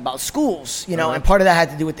is like about schools, you know, Uh-huh. and part of that had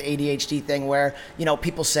to do with the ADHD thing where, you know,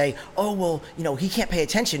 people say, oh, well, you know, he can't pay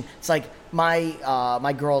attention. It's like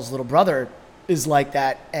my girl's little brother is like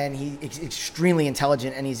that, and he's extremely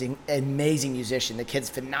intelligent, and he's an amazing musician. The kid's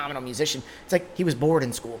a phenomenal musician. It's like he was bored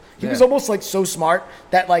in school. He was Yeah. almost like so smart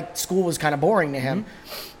that like school was kind of boring to him.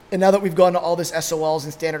 And now that we've gone to all this SOLs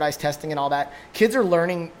and standardized testing and all that, kids are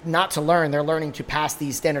learning not to learn. They're learning to pass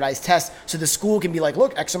these standardized tests. So the school can be like,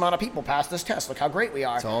 look, X amount of people passed this test. Look how great we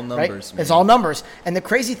are. It's all right? numbers, man. It's all numbers. And the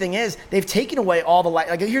crazy thing is, they've taken away all the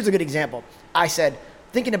like here's a good example. I said,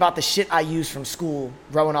 thinking about the shit I used from school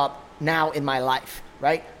growing up now in my life,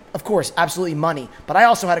 right? Of course, absolutely money. But I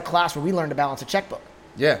also had a class where we learned to balance a checkbook.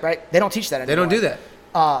 Yeah. Right? They don't teach that anymore. They don't do that.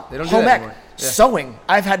 They don't do home that ec, anymore. Yeah. sewing.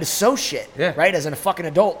 I've had to sew shit, Yeah. right? As a fucking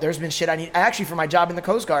adult, there's been shit I need. Actually, for my job in the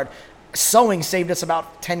Coast Guard, sewing saved us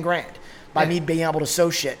about 10 grand by Yeah. me being able to sew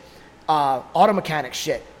shit. Auto mechanic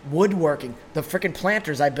shit, woodworking, the freaking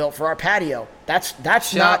planters I built for our patio. That's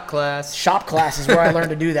Shop not class. Shop class is where I learned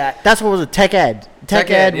to do that. That's what was it? Tech ed. Tech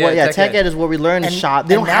ed, yeah, Tech tech ed ed. is where we learn to And- shop.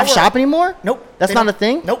 They and don't now have we're- shop anymore. Nope. That's they not a don't-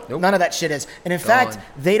 thing. Nope, Nope. none of that shit is. And in fact, Gone.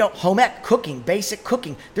 they don't home ec, cooking, basic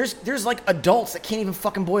cooking. There's like adults that can't even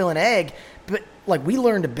fucking boil an egg, but like we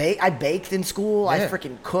learned to bake. I baked in school. I Yeah.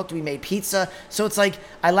 freaking cooked. We made pizza. So it's like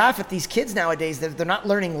I laugh at these kids nowadays that they're not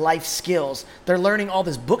learning life skills. They're learning all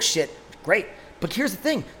this book shit. Great. But here's the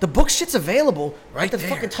thing: the book shit's available Right at the there.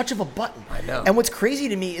 fucking touch of a button. I know. And what's crazy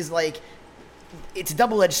to me is like, it's a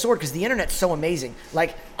double-edged sword because the internet's so amazing.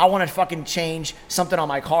 Like, I want to fucking change something on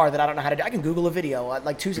my car that I don't know how to do. I can Google a video.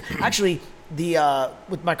 Like Tuesday, actually,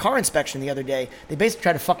 with my car inspection the other day, they basically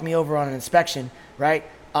tried to fuck me over on an inspection, right?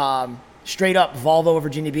 Straight up, Volvo,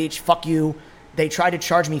 Virginia Beach, fuck you. They tried to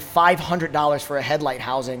charge me $500 for a headlight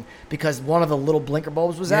housing because one of the little blinker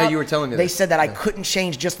bulbs was Yeah, out. you were telling me They this. said that I Yeah. couldn't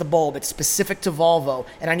change just the bulb. It's specific to Volvo,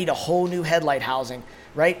 and I need a whole new headlight housing,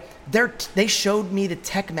 right? They showed me the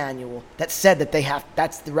tech manual that said that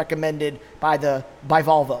that's the recommended by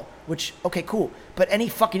Volvo, which, okay, cool. But any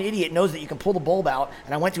fucking idiot knows that you can pull the bulb out,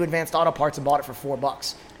 and I went to Advanced Auto Parts and bought it for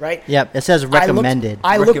 $4, right? Yep, it says recommended.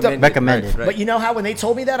 I looked up Recommended. Right. But you know how when they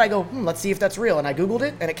told me that, I go, let's see if that's real. And I Googled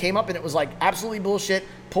it, and it came up, and it was like, absolutely bullshit.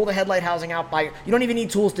 Pull the headlight housing out you don't even need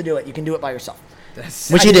tools to do it. You can do it by yourself.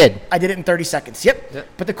 Which you did. I did it in 30 seconds. Yep. Yep.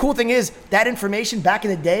 But the cool thing is, that information back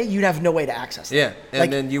in the day, you'd have no way to access it. Yeah, and Like,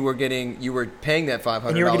 then you were paying that $500.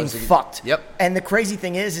 and you were getting fucked. Yep. And the crazy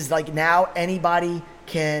thing is like now anybody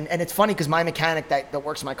can, and it's funny because my mechanic that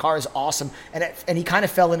works in my car is awesome, and he kind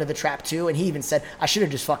of fell into the trap too, and he even said, I should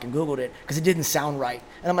have just fucking Googled it because it didn't sound right.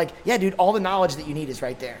 And I'm like, yeah, dude, all the knowledge that you need is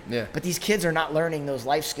right there. Yeah. But these kids are not learning those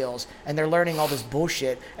life skills, and they're learning all this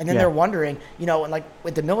bullshit, and then Yeah. they're wondering, you know, and like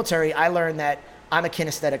with the military, I learned that I'm a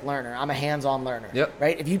kinesthetic learner. I'm a hands-on learner. Yep.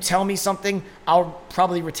 Right? If you tell me something, I'll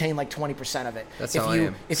probably retain like 20% of it. That's if how I you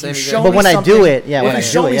am. if Same you exact- show But me when I do something- it, yeah, if when you I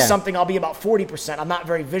show do it, me yeah. something, I'll be about 40%. I'm not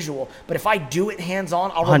very visual, but if I do it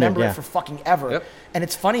hands-on, I'll 100, remember yeah. it for fucking ever. Yep. And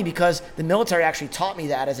it's funny because the military actually taught me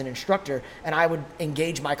that as an instructor, and I would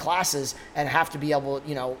engage my classes and have to be able,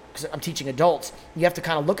 you know, because I'm teaching adults, you have to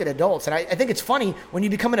kind of look at adults. And I think it's funny when you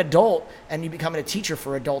become an adult and you become a teacher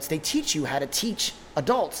for adults, they teach you how to teach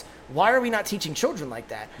adults. Why are we not teaching children like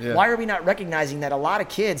that? Yeah. Why are we not recognizing that a lot of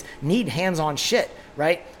kids need hands-on shit,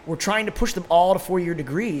 right? We're trying to push them all to 4-year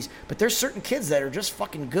degrees, but there's certain kids that are just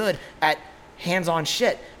fucking good at hands-on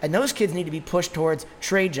shit, and those kids need to be pushed towards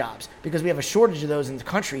trade jobs because we have a shortage of those in the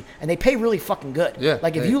country, and they pay really fucking good. Yeah,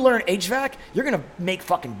 Like if they- you learn HVAC, you're gonna make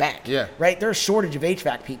fucking bank. Yeah. Right? There's a shortage of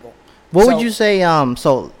HVAC people. What would you say?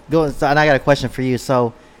 So and I got a question for you.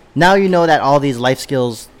 So now you know that all these life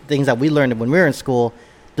skills, things that we learned when we were in school,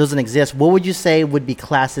 doesn't exist. What would you say would be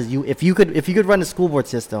classes if you could run a school board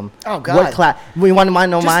system? Oh, God. What class? You want to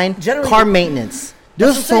know Just mine? generally- Car maintenance.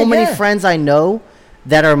 There's That's so what I'm saying, many yeah. friends I know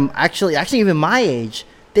that are actually even my age.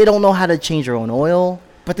 They don't know how to change their own oil.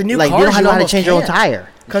 But the new like cars, they don't you know how to almost change their own can't. tire.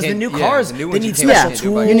 Because the You new can't- yeah, cars, the new they ones you need can't special change it by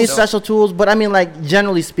tools. You need yourself. special tools, but I mean, like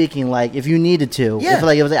generally speaking, like if you needed to, Yeah. if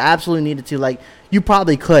like it was absolutely needed to, like you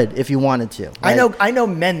probably could if you wanted to. I right? know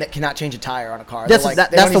men that cannot change a tire on a car. That's They're like,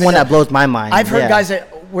 that, they that's don't the even one know. that blows my mind. I've heard yeah. guys that,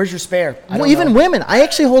 where's your spare? I Well, don't even know. women. I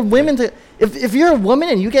actually hold women to if you're a woman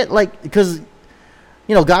and you get like because.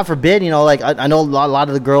 You know, God forbid, like I know a lot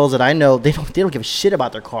of the girls that I know, they don't give a shit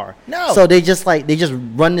about their car. No. So they just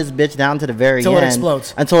run this bitch down to the very Until it end.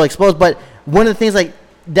 explodes. Until it explodes. But one of the things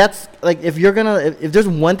that's like if there's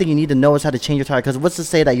one thing you need to know is how to change your tire, because what's to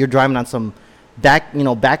say that you're driving on some back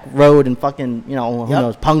road and fucking who Yep.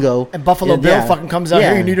 knows, Pungo. And Buffalo Yeah, Bill yeah. fucking comes out Yeah.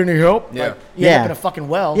 here. You need any help? Yeah. Like, you end Yeah. up in a fucking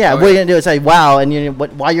well. Yeah, Oh, what are yeah. you gonna do is say wow, and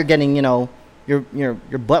while you're getting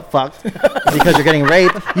your butt fucked because you're getting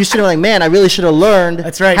raped, you should have like, man, I really should have learned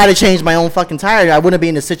That's right. how to change my own fucking tire. I wouldn't be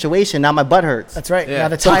in this situation. Now my butt hurts. That's right. Yeah. Now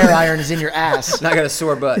the tire iron is in your ass. And I got a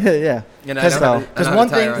sore butt. yeah. You know, I Because don't have a- I don't one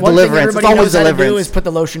have a tire thing, on. one thing Deliverance. everybody It's always knows how to do deliverance. is put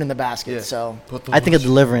the lotion in the basket. Yeah. So Put the I think of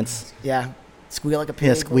deliverance. yeah, squeal like a pig.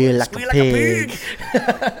 Yeah, squeal like a pig. pig.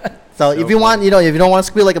 So So if you want, funny. if you don't want to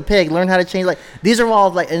squeal like a pig, learn how to change. Like these are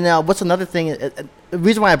all like. And now, what's another thing? The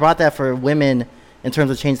reason why I brought that for women in terms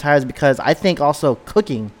of change tires, because I think also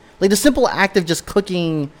cooking, like the simple act of just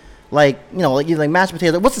cooking, like mashed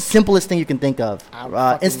potatoes. What's the simplest thing you can think of?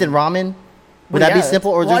 Instant ramen. Would Well, that be yeah.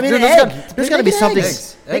 simple, or Well, I mean, there's egg. got to be Make an something egg.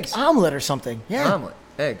 Eggs. Make Eggs. omelet or something. Yeah. Omelet.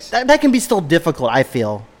 Eggs. that can be still difficult. I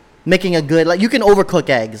feel making a good you can overcook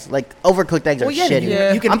eggs. Like overcooked eggs are Well, yeah, shitty.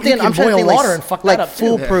 Yeah. you can, I'm you thinking can I'm trying to boil think water like, and fuck like that up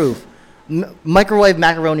too. foolproof. Microwave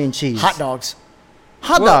macaroni and cheese. Hot dogs.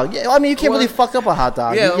 Hot Well- dog. Yeah, I mean, you can't well, really fuck up a hot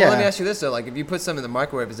dog. Yeah, well, let me ask you this though: like, if you put something in the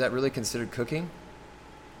microwave, is that really considered cooking?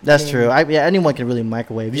 That's true. Anyone can really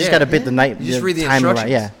microwave. You just Yeah. got to pick the night. You just read the timer instructions. right.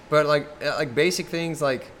 Yeah. But like basic things,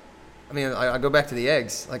 like, I mean, I go back to the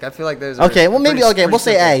eggs. Like, I feel like those. Are Okay. Well, maybe. pretty- Okay. We'll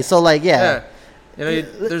say pretty simple. eggs. So like, yeah. Yeah.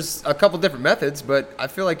 There's a couple different methods, but I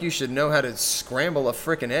feel like you should know how to scramble a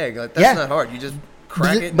freaking egg. Like, that's Yeah. not hard. You just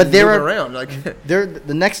crack it but and there move it are- around. Like,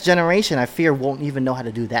 The next generation, I fear, won't even know how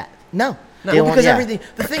to do that. No. They Well, won't- because yeah. everything.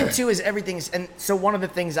 The thing too is everything's, and so one of the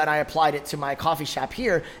things that I applied it to my coffee shop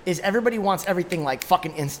here is everybody wants everything like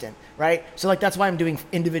fucking instant, right? So like that's why I'm doing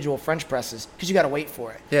individual French presses because you got to wait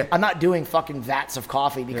for it. Yeah. I'm not doing fucking vats of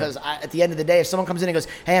coffee because at the end of the day, if someone comes in and goes,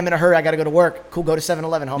 "Hey, I'm in a hurry, I got to go to work," cool, go to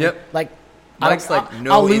 7-Eleven, homie. Yep. Like. Mike's like,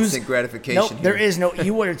 no instant gratification Nope, there here. is no.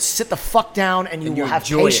 You will sit the fuck down and you And will you have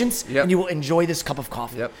enjoy it. patience Yep. and you will enjoy this cup of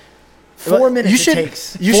coffee. Yep. 4 minutes You it should.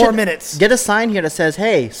 takes. You 4 should minutes. Get a sign here that says,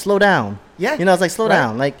 "Hey, slow down." Yeah. It's like slow Right.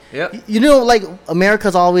 down. Like, Yep. like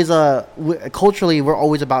America's always culturally we're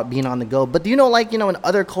always about being on the go. But do you know, in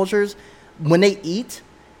other cultures, when they eat,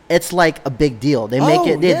 it's like a big deal. They make Oh,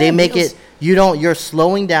 it. yeah, They make meals. it. You're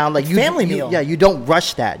slowing down. Like Family meal. Yeah, you don't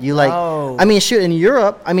rush that. You like. Oh. I mean, shoot. In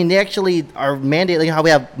Europe, I mean, they actually are mandated. Like how we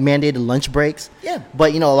have mandated lunch breaks. Yeah.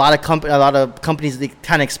 But a lot of companies they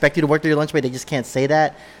kind of expect you to work through your lunch break. They just can't say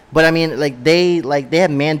that. But I mean, they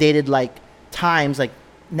have mandated times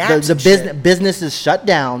Naps the and shit. business is shut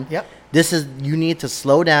down. Yep. This is you need to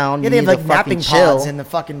slow down. Yeah, you they have need like to fucking napping chill. pods in the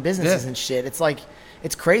fucking businesses Yeah. and shit. It's like,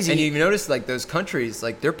 it's crazy. And you've noticed like those countries,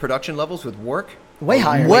 like their production levels with work, Way are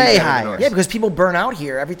higher. Way better than higher. ours. Yeah, because people burn out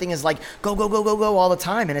here. Everything is like go, go, go, go, go all the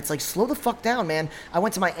time. And it's like, slow the fuck down, man. I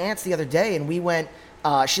went to my aunt's the other day and we went,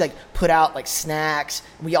 she put out snacks.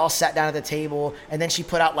 We all sat down at the table and then she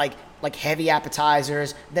put out like heavy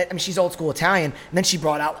appetizers. She's old school Italian. And then she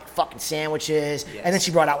brought out fucking sandwiches. Yes. And then she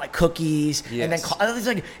brought out cookies. And then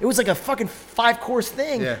Yes. it was like a fucking 5-course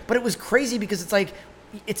thing. Yeah. But it was crazy because it's like,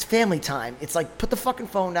 it's family time. It's like, put the fucking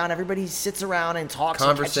phone down. Everybody sits around and talks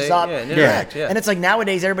and catches Conversate, up. yeah, and interact, yeah. And it's like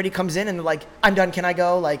nowadays everybody comes in and they're like, I'm done. Can I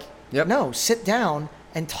go? Like, Yep. no, sit down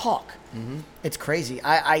and talk. It's crazy.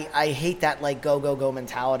 I hate that go, go, go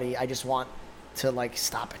mentality. I just want to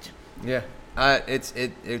stop it. Yeah.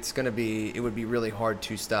 It's gonna be. It would be really hard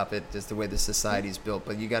to stop it, just the way the society's built.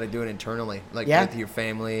 But you got to do it internally, Yeah. with your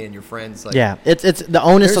family and your friends. Yeah, it's the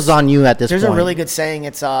onus is on you at this There's point. a really good saying.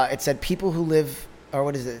 It said people who live, or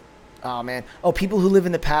what is it? Oh man. Oh, people who live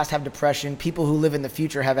in the past have depression. People who live in the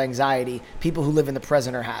future have anxiety. People who live in the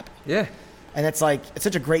present are happy. Yeah. And it's like, it's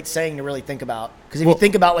such a great saying to really think about. Because if you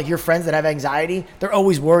think about like your friends that have anxiety, they're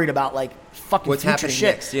always worried about like fucking What's future happening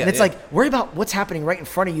shit. next. Yeah, and it's yeah. like, worry about what's happening right in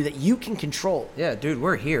front of you that you can control. Yeah, dude,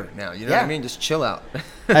 we're here now. You know what I mean? Just chill out.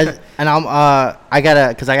 I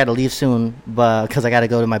gotta leave soon, but because I gotta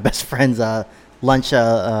go to my best friend's lunch,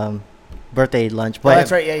 birthday lunch. But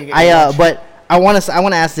that's right, yeah, you get your lunch. But I want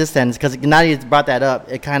to ask this then, because now you brought that up,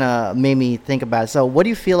 it kind of made me think about it. So, what do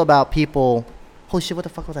you feel about people? Holy shit! What the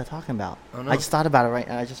fuck was I talking about? Oh, no. I just thought about it right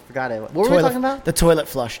now. I just forgot it. What were we talking about? The toilet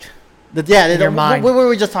flushed. Your mind. What were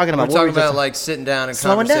we just talking about? We're talking about like sitting down and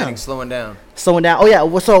Slowing conversating, down. slowing down. slowing down. Oh yeah.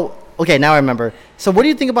 Well, so okay, now I remember. So what do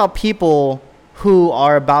you think about people who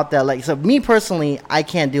are about that? Like, so me personally, I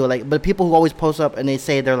can't do it. Like, but people who always post up and they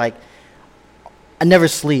say they're like, I never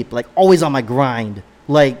sleep. Like, always on my grind.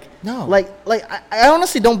 Like, No. Like I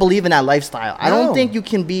honestly don't believe in that lifestyle. I don't No. think you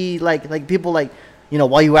can be like people like, you know,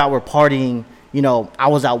 while you out were partying. You know, I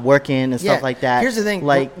was out working and stuff like that. Here's the thing,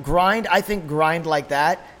 like grind. I think grind like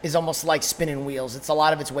that is almost like spinning wheels. It's a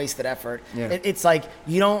lot of it's wasted effort. Yeah. It's like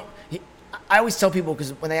you don't. I always tell people,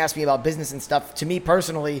 because when they ask me about business and stuff, to me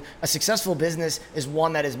personally, a successful business is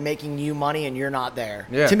one that is making you money and you're not there.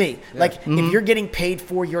 Yeah. To me, Yeah. like if you're getting paid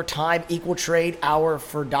for your time, equal trade hour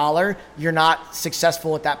for dollar, you're not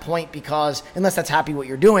successful at that point, because unless that's happy what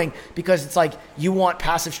you're doing, because it's like you want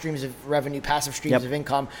passive streams of revenue, passive streams Yep. of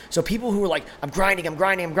income. So people who are like, I'm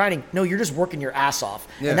grinding. No, you're just working your ass off.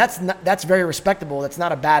 Yeah. And that's very respectable. That's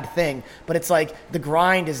not a bad thing. But it's like the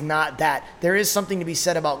grind is not that. There is something to be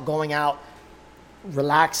said about going out,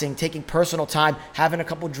 relaxing, taking personal time, having a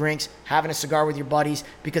couple drinks, having a cigar with your buddies,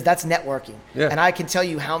 because that's networking. Yeah. And I can tell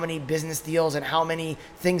you how many business deals and how many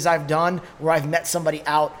things I've done where I've met somebody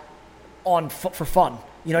out for fun.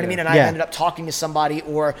 You know what I mean? And I Yeah. ended up talking to somebody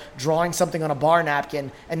or drawing something on a bar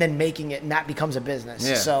napkin and then making it, and that becomes a business.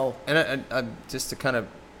 Yeah. So and I just to kind of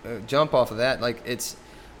jump off of that, like it's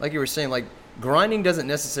like you were saying, like grinding doesn't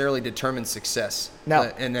necessarily determine success. No.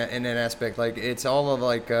 In that aspect, like it's all of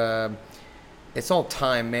like. It's all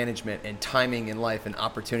time management and timing in life and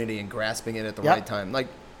opportunity and grasping it at the Yep. right time. Like,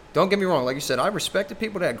 don't get me wrong. Like you said, I respect the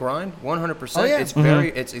people that grind 100%. Oh, yeah.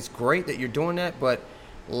 It's it's great that you're doing that. But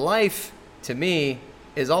life, to me,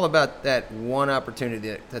 is all about that one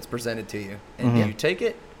opportunity that's presented to you. And you take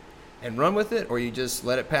it and run with it, or you just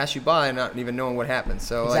let it pass you by and not even knowing what happens.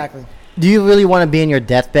 So exactly. do you really want to be in your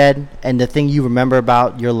deathbed and the thing you remember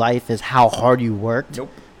about your life is how hard you worked? Nope.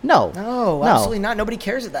 No. No, absolutely not. Nobody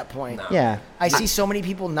cares at that point. No. Yeah. I see so many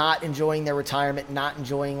people not enjoying their retirement, not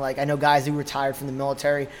enjoying, like, I know guys who retired from the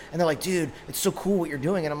military, and they're like, dude, it's so cool what you're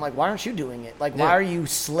doing. And I'm like, why aren't you doing it? Like, why Yeah. are you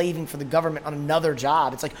slaving for the government on another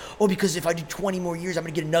job? It's like, oh, because if I do 20 more years, I'm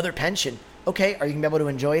going to get another pension. Okay, are you going to be able to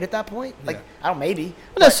enjoy it at that point? Like, Yeah. I don't, maybe.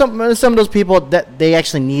 Well, there's some of those people that they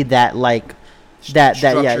actually need that, like, that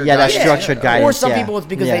Structured that guidance. structured Yeah. guidance. Or some yeah. people, it's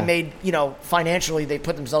because Yeah. they made, financially, they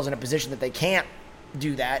put themselves in a position that they can't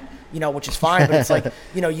do that, which is fine. But it's like,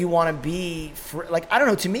 you want to be like, I don't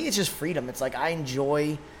know. To me, it's just freedom. It's like I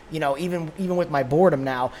enjoy, even with my boredom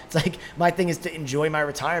now, it's like my thing is to enjoy my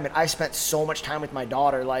retirement. I've spent so much time with my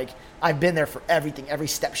daughter. Like I've been there for everything, every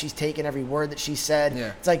step she's taken, every word that she said.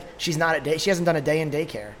 Yeah. It's like she hasn't done a day in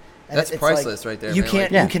daycare. And That's it's priceless like, right there, You man.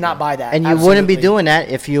 can't, Like- you cannot buy that. And you wouldn't be Absolutely. doing that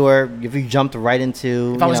if you jumped right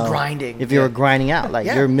into. If I was grinding. If you were grinding out, like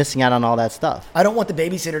Yeah. you're missing out on all that stuff. I don't want the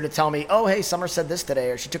babysitter to tell me, oh, hey, Summer said this today,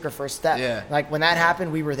 or she took her first step. Yeah. Like when that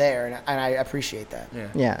happened, we were there, and I appreciate that. Yeah.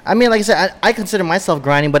 Yeah, I mean, like I said, I consider myself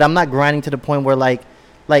grinding, but I'm not grinding to the point where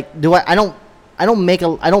I don't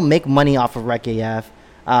make money off of Rec AF.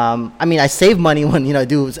 I mean, I save money when I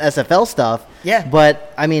do SFL stuff. Yeah.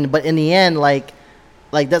 But I mean, but in the end,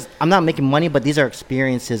 like that's, I'm not making money, but these are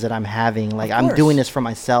experiences that I'm having. Like I'm course. doing this for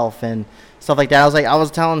myself and stuff like that. I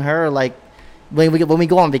was telling her, like, when we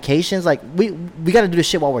go on vacations, like we got to do this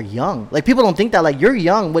shit while we're young. Like people don't think that, like, you're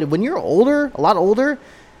young, but when you're older, a lot older,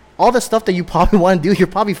 all the stuff that you probably want to do, you're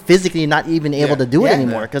probably physically not even able to do it Yeah.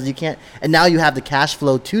 anymore because you can't. And now you have the cash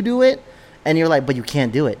flow to do it, and you're like, but you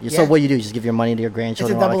can't do it. So Yeah. what you just give your money to your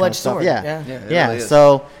grandchildren. It's a all that kind of double-edged stuff. sword. Yeah, Yeah. Yeah, it yeah. really is.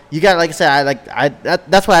 So you got, like I said,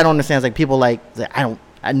 that's what I don't understand. Is like people like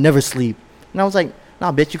I never sleep, and I was like,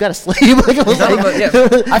 nah, bitch, you gotta sleep. Like, I was No, like, but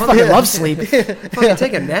yeah, I fucking love sleep. fucking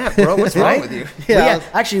take a nap, bro. What's wrong Right? with you? Yeah.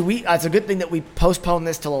 Actually, it's a good thing that we postponed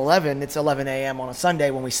this till 11. It's 11 a.m. on a Sunday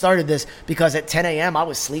when we started this, because at 10 a.m. I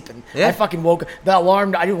was sleeping. Yeah. I fucking woke the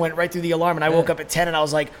alarm. I went right through the alarm, and I woke up at 10, and I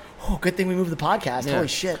was like, oh, good thing we moved the podcast. Yeah. Holy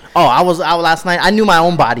shit. Oh, I was out last night. I knew my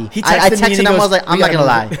own body. He I texted me and texted he him. I goes, was like, "We I'm not gotta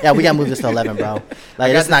gonna move lie. it." Yeah, we gotta move this to 11, bro. Like,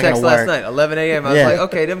 I got it's the not gonna text work. last night, 11 a.m. I was Yeah. like,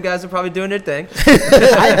 okay, them guys are probably doing their thing.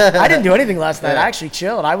 I didn't do anything last night. Yeah. I actually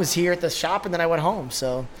chilled. I was here at the shop, and then I went home.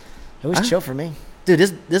 So it was chill for me. Dude,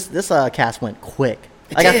 this cast went quick.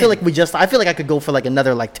 It Like I did. feel like I feel like I could go for like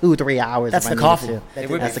another like 2-3 hours. That's if I the needed coffee. to. That It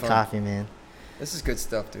would did be That's the fun. coffee, man. This is good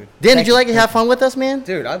stuff, dude. Dan, Thank did you you. like to have fun with us, man?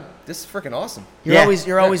 Dude, this is freaking awesome. You're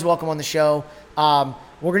Yeah. always welcome on the show.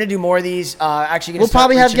 We're gonna do more of these. Actually, gonna We'll start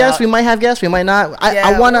probably have reaching guests. out. We might have guests. We might not. I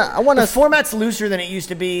Yeah, wanna. The format's looser than it used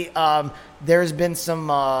to be. There's been some.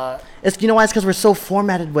 It's you know why? It's because we're so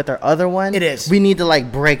formatted with our other one. It is. We need to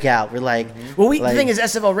like break out. We're like. Well, like, the thing is,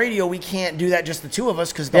 SFL Radio, we can't do that just the two of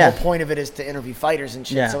us because the Yeah. whole point of it is to interview fighters and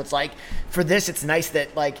shit. Yeah. So it's like, for this, it's nice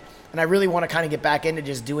that like, and I really want to kind of get back into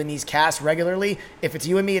just doing these casts regularly. If it's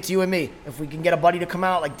you and me, it's you and me. If we can get a buddy to come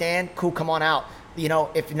out, like Dan, cool, come on out. You know,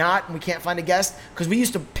 if not, we can't find a guest because we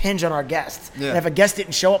used to pinge on our guests. Yeah. And if a guest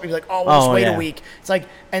didn't show up, we'd be like, oh, we'll just Oh, wait yeah. a week. It's like,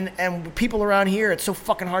 and people around here, it's so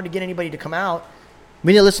fucking hard to get anybody to come out.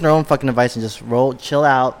 We need to listen to our own fucking advice and just chill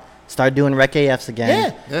out, start doing Rec AFs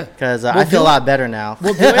again. Yeah. Because We'll I feel do a it. lot better now.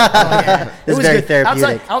 We'll do it. Oh, yeah. It's was very good.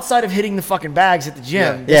 therapeutic. Outside of hitting the fucking bags at the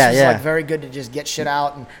gym, this Yeah, is yeah. like very good to just get shit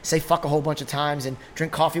out and say fuck a whole bunch of times and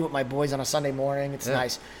drink coffee with my boys on a Sunday morning. It's Yeah.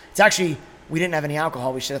 nice. It's actually, we didn't have any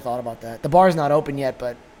alcohol. We should have thought about that. The bar's not open yet,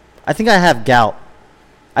 but I think I have gout.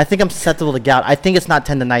 I think I'm susceptible to gout. I think it's not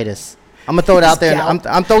tendonitis. I'm gonna throw it out there. Gout.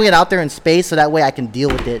 I'm throwing it out there in space so that way I can deal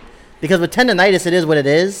with it. Because with tendonitis, it is what it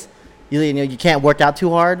is. You know, you can't work out too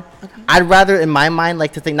hard. I'd rather, in my mind,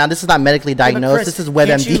 like to think. Now, this is not medically diagnosed. Chris, this is can't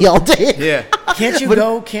WebMD you- all day. Yeah. can't you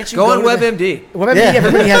go? Can't you Go on to the- WebMD. WebMD, Yeah.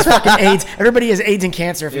 everybody has fucking AIDS. Everybody has AIDS and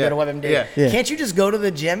cancer if you Yeah. go to WebMD. Yeah. Yeah. Can't you just go to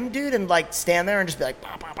the gym, dude, and like stand there and just be like, bah,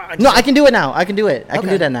 bah, bah, and No, just, I can do it now. I can do it. I can Okay.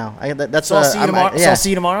 do that now. That's So I'll see you I'm- tomorrow. So yeah. I'll see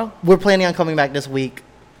you tomorrow. We're planning on coming back this week,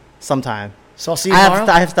 sometime. So I'll see you I tomorrow.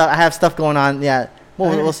 have stuff going on. Yeah.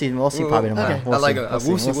 We'll see. We'll see probably tomorrow. Okay. We'll I like see. it.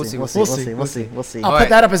 We'll see. We'll see. We'll see. We'll see. I'll All put right.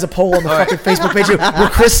 that up as a poll on the fucking Facebook page. Will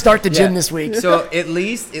Chris start the gym Yeah. this week? So at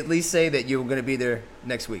least say that you're gonna be there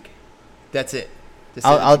next week. That's it. Just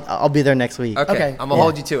say I'll be there next week. okay. Okay. I'm gonna Yeah.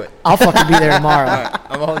 hold you to it. I'll fucking be there tomorrow. All right.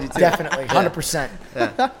 I'm gonna hold you to Definitely, it. 100%.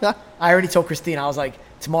 Yeah. I already told Christine. I was like,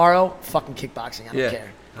 tomorrow, fucking kickboxing. I don't Yeah.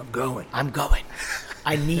 care. I'm going. I'm going.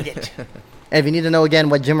 I need it. And if you need to know again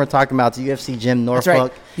what gym we're talking about, it's UFC Gym That's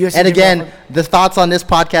Norfolk. right. UFC And Gym again, Norfolk. the thoughts on this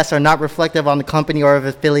podcast are not reflective on the company or of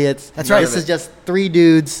affiliates. That's right. This is just three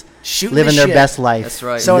dudes Shooting living the their shit. best life. That's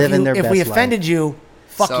right. So living their if best we life. offended you,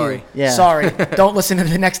 fuck Sorry. you. Yeah. Sorry. Don't listen to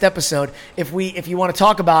the next episode. If you want to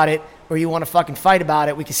talk about it or you want to fucking fight about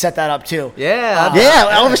it, we can set that up too. Yeah. Yeah,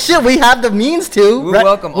 oh shit, we have the means to. We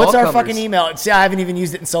welcome What's all our comers. fucking email? See, I haven't even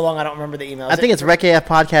used it in so long. I don't remember the email. I think it's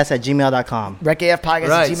recafpodcast@gmail.com. recafpodcast@gmail.com.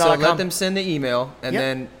 Right, so let them send the email, and Yep.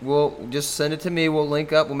 then we'll just send it to me. We'll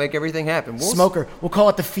link up. We'll make everything happen. We'll Smoker. We'll call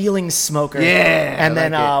it the Feelings Smoker. Yeah, And I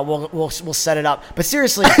then like we'll set it up. But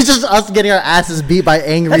seriously, It's just us getting our asses beat by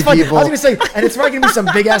angry that's fine. people. I was gonna say, and it's probably gonna be some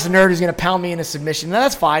big ass nerd who's gonna pound me in a submission. No,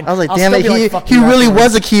 that's fine. I was like, I'll damn still it, be like, he fuck he you really afterwards.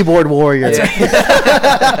 was a keyboard warrior.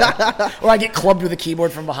 Or I get clubbed with a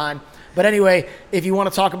keyboard from behind. But anyway, if you want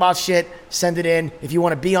to talk about shit, send it in. If you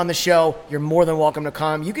want to be on the show, you're more than welcome to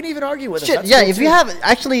come. You can even argue with us. Shit, That's yeah, cool, if you too. have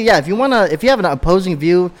actually, yeah, if you have an opposing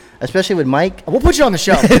view, especially with Mike, we'll put you on the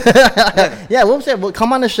show. yeah, we'll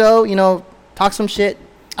come on the show, talk some shit.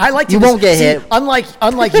 I like to You won't get see, hit.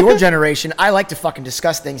 Unlike your generation, I like to fucking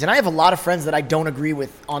discuss things, and I have a lot of friends that I don't agree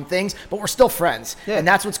with on things, but we're still friends. Yeah. And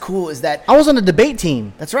that's what's cool is that I was on the debate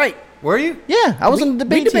team. that's right. Were you? Yeah, I was on the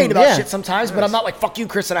debate we debate team. about yeah. shit sometimes, but I'm not like fuck you,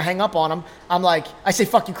 Chris, and I hang up on him. I'm like I say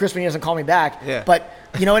fuck you, Chris, when he doesn't call me back. Yeah. But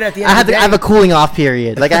you know what? At the end I of have the to day, have a cooling off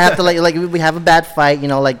period. Like I have to like we have a bad fight,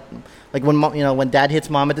 like when when dad hits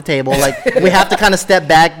mom at the table, like we have to kind of step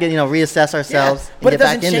back, reassess yeah. ourselves, and But it get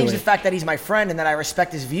back doesn't into change it. the fact that he's my friend and that I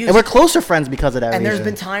respect his views. And we're closer friends because of that. And there's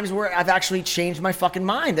reason. been times where I've actually changed my fucking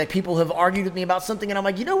mind. That people have argued with me about something, and I'm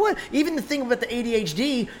like, you know what? Even the thing about the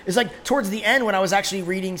ADHD is like towards the end when I was actually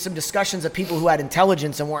reading some discussions of people who had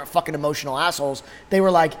intelligence and weren't fucking emotional assholes. They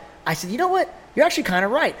were like, I said, you know what? You're actually kind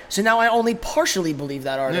of right. So now I only partially believe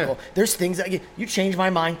that article. Yeah. There's things that you change my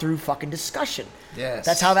mind through fucking discussion. Yes.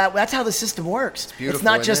 That's how the system works. It's beautiful,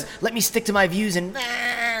 not isn't just it? let me stick to my views and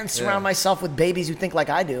surround myself with babies who think like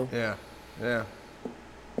I do. Yeah. Yeah.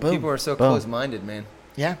 Boom. People are so Boom. close-minded, man.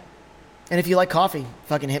 Yeah. And if you like coffee,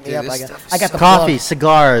 fucking hit me Dude, up. this I got stuff is I got the so coffee, plug.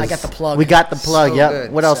 cigars. I got the plug. We got the plug. So Yep.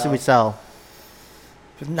 good. What else So- do we sell?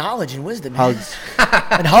 With knowledge and wisdom, man. Hugs.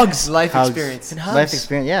 And hugs. Life Hugs. experience. And hugs. Life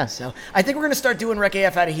experience. Yeah. So I think we're gonna start doing Rec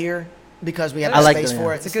AF out of here because we have I the like space doing for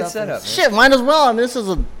that. it. It's a and good stuff. setup. Shit, might as well. I mean, this is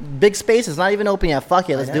a big space. It's not even open yet. Fuck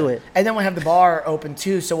it. Let's do it. And then we'll have the bar open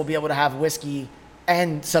too, so we'll be able to have whiskey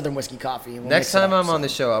and Southern Whiskey Coffee. And we'll Next mix it time up, I'm on so. the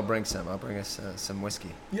show, I'll bring some. I'll bring us some whiskey.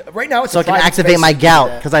 Yeah, right now it's So a I can private activate space my to do gout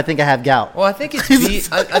that. because I think I have gout. Well, I think it's beer.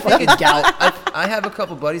 I think it's gout. I have a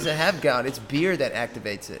couple buddies that have gout. It's beer that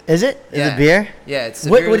activates it. Is it? Is it beer? Yeah, it's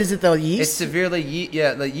What severely, is it though? Yeast? It's severely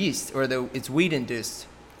the yeast or it's wheat induced.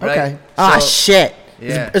 Right? Okay. Ah, So- shit.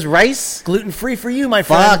 Yeah. Is rice? Gluten free for you, my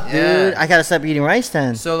friend. Fuck, Yeah. dude. I gotta stop eating rice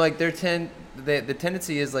then. So like the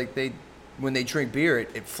tendency is like when they drink beer,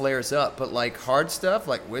 it flares up. But like hard stuff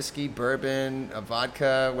like whiskey, bourbon,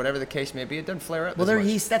 vodka, whatever the case may be, it doesn't flare up. Well, as they're much.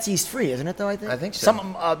 yeast. That's yeast free, isn't it? Though I think. I think so.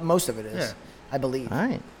 Some, most of it is. Yeah. I believe. All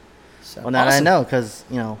right. So, Well, now that I awesome. know, because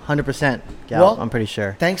 100% gout. Well, I'm pretty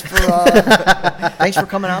sure. Thanks for thanks for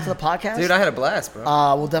coming out to the podcast, Dude, I had a blast, bro.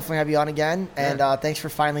 We'll definitely have you on again, and thanks for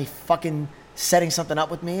finally fucking setting something up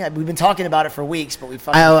with me. We've been talking about it for weeks, but we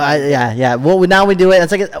fucking. Yeah. Well, now we do it.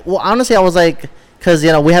 It's like, well, honestly, I was like, because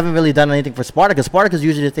we haven't really done anything for Spartacus. Spartacus is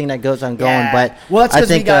usually the thing that goes on going, Yeah. but well, that's I because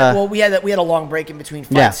think we had a long break in between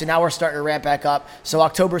fights, Yeah. so now we're starting to ramp back up. So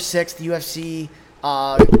October 6th, UFC.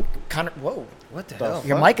 Whoa. what the hell?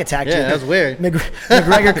 Your mic attacked you. Yeah, that was weird.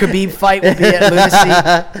 McGregor Khabib fight will be at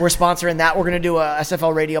Lunacy. We're sponsoring that. We're going to do a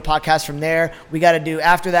SFL Radio podcast from there. We got to do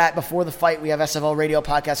after that, before the fight, we have SFL Radio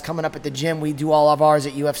podcast coming up at the gym. We do all of ours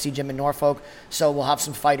at UFC Gym in Norfolk, so we'll have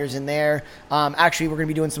some fighters in there. Actually, we're going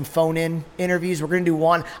to be doing some phone-in interviews. We're going to do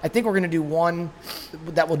one. I think we're going to do one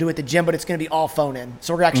that we'll do at the gym, but it's going to be all phone-in.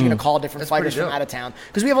 So we're actually going to call different That's fighters pretty from dope. out of town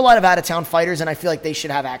because we have a lot of out-of-town fighters, and I feel like they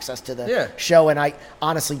should have access to the show. And I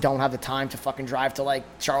honestly don't have the time to fucking drive to like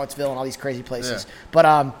Charlottesville and all these crazy places. Yeah.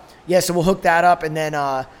 But so we'll hook that up, and then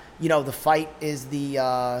the fight is the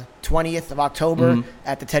 20th of October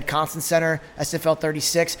at the Ted Constant Center, SFL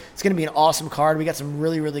 36. It's going to be an awesome card. We got some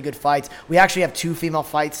really, really good fights. We actually have 2 female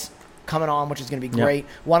fights coming on, which is going to be great.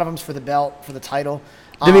 One of them's for the belt, for the title.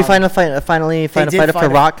 did we finally find a fighter for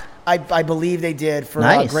Rock? I believe they did for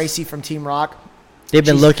Nice. Gracie from Team Rock. They've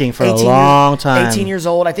been She's looking for a 18 long time. 18 years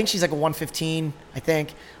old. I think she's like a 115, I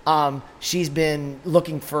think. She's been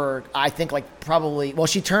looking for, I think, like probably, well,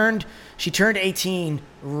 she turned 18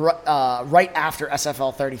 right after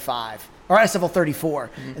SFL 35 or SFL 34.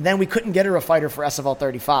 And then we couldn't get her a fighter for SFL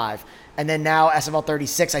 35. And then now SFL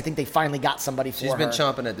 36, I think they finally got somebody for She's her. been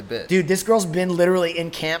chomping at the bit. Dude, this girl's been literally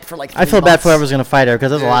in camp for like 3 I feel bad months. for whoever's going to fight her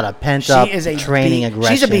because there's a lot of pent up She is a training beast.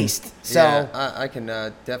 aggression. She's a beast. So yeah, I can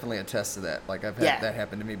definitely attest to that. Like I've had Yeah. that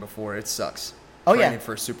happen to me before. It sucks. Oh, yeah. Training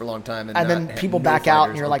for a super long time and then not people new back out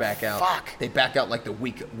and fighters you're will like, back out. fuck. They back out like the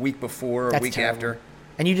week before or That's week terrible. after.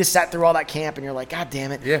 And you just sat through all that camp and you're like, God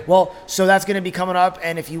damn it. Yeah. Well, so that's going to be coming up.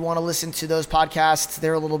 And if you want to listen to those podcasts,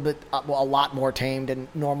 they're a little bit, a lot more tamed and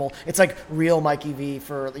normal. It's like real Mikey V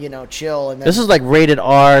for, chill. And then, This is like rated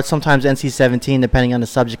R, sometimes NC-17, depending on the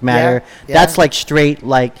subject matter. Yeah. That's like straight,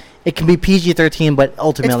 like, it can be PG-13, but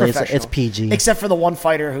ultimately it's professional. PG. Except for the one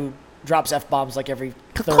fighter who drops F-bombs like every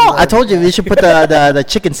third Caw. I word. told you, you should put the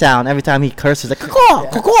chicken sound every time he curses. Like, caw,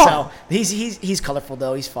 caw, caw. So he's colorful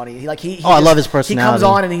though. He's funny. He I love his He comes personality.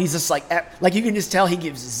 on and he's just like you can just tell he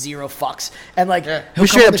gives zero fucks. And like Yeah. he'll We come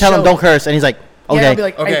straight on up the tell him show- don't curse, and he's like, Yeah, okay. he'll be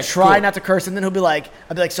like, I Okay, try cool. not to curse, and then I'll be like,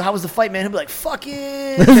 so how was the fight, man? He'll be like, fuck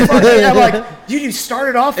it. Fuck it. I'm like, dude, you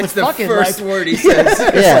started off with It's the fucking. first like, word he says.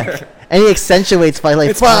 Yeah. And he accentuates by like,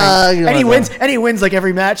 It's fuck. fine. you And he know, wins. And he wins like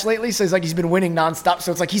every match lately. So it's like he's been winning nonstop.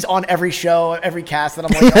 So it's like he's on every show, every cast. And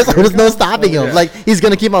I'm like, so there's no stopping him. Yeah. Like, he's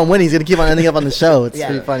going to keep on winning. He's going to keep on ending up on the show. It's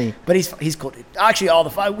pretty funny. But he's cool. Dude. Actually, all the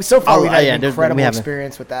fun. So far, Oh, we've had yeah, an we incredible haven't.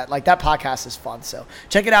 experience with that. Like, that podcast is fun. So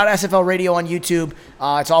check it out, SFL Radio on YouTube.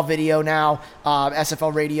 It's all video now.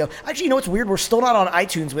 SFL Radio. Actually, you know what's weird? We're still not on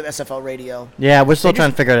iTunes with SFL Radio. Yeah, we're still They trying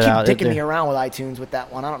just to figure it keep out. dicking me around with iTunes with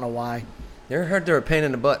that one. I don't know why. You ever heard they're a pain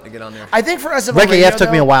in the butt to get on there? I think for SFL Rick Radio, AF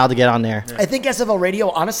took me a though, while to get on there. I think SFL Radio,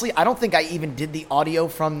 honestly, I don't think I even did the audio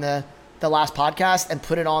from the last podcast and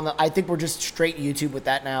put it on I think we're just straight YouTube with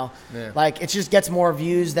that now. Yeah. Like, it just gets more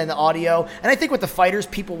views than the audio. And I think with the fighters,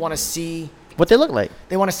 people want to see, What they look like.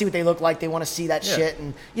 they want to see what they look like. They want to see that Yeah. shit.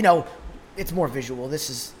 And, it's more visual. This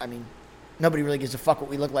is, nobody really gives a fuck what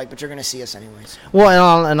we look like, but you're going to see us anyways.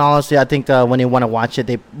 Well, and honestly, I think when they want to watch it,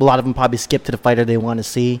 a lot of them probably skip to the fighter they want to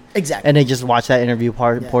see. Exactly. And they just watch that interview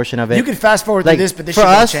portion of it. You can fast forward Like, through this, but this for shit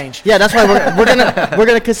going us, to change. Yeah, that's why we're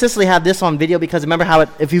gonna consistently have this on video because remember how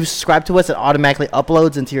if you subscribe to us, it automatically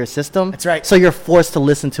uploads into your system. That's right. So you're forced to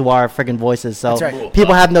listen to our friggin' voices. So That's right.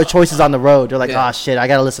 people have no choices on the road. They're like, Yeah. oh shit, I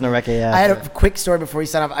gotta listen to Rec AF. I had a quick story before you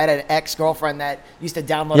signed up. I had an ex-girlfriend that used to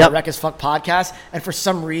download Yep. the Wreck as Fuck podcast, and for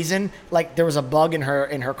some reason, like, there was a bug in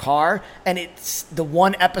her car, and it's the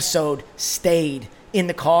one episode stayed in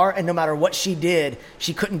the car, and no matter what she did,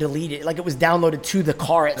 she couldn't delete it. Like, it was downloaded to the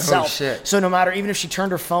car itself. Oh, shit. So no matter, even if she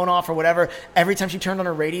turned her phone off or whatever, every time she turned on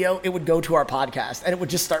her radio, it would go to our podcast and it would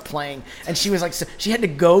just start playing. And she was like, so she had to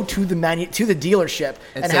go to the dealership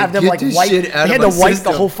and say, have them "Get like this wipe. shit They out had of to my wipe the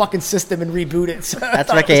system." whole fucking system and reboot it. So I That's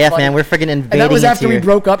thought it Wreck was AF, funny. man. We're freaking invading And that was after we here.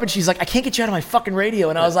 broke up, and she's like, I can't get you out of my fucking radio.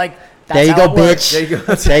 And I was like, that's There you how go, it works. bitch. There you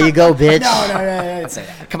go. There you go, bitch. No, I didn't say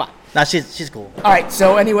that. Come on. Nah, she's cool. All right,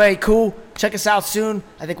 so anyway, cool. Check us out soon.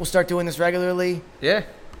 I think we'll start doing this regularly. Yeah.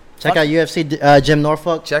 Check out UFC Jim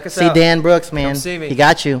Norfolk. Check us see out. Dan Brooks, man. Come see me. He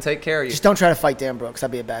got you. Take care of you. Just don't try to fight Dan Brooks.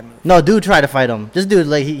 That'd be a bad move. No, dude, try to fight him. Just dude,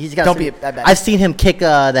 like he's got. Don't be that bad. I've seen him kick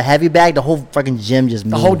the heavy bag. The whole fucking gym just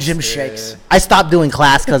moves. The whole gym shakes. I stopped doing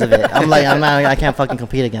class because of it. I'm like, I can't fucking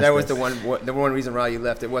compete against. That was this. the one reason why you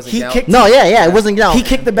left. It wasn't He gout. kicked- No, yeah, it wasn't. No, He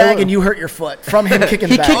kicked the bag and you hurt your foot from him kicking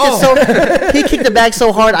the He bag. kicked it so. He kicked the bag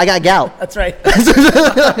so hard, I got gout. That's right.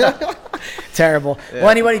 Terrible. Well,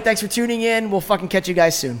 anybody, thanks for tuning in. We'll fucking catch you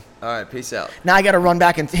guys soon. All right, peace out. Now I got to run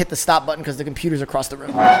back and hit the stop button because the computer's across the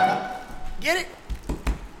room. Get it?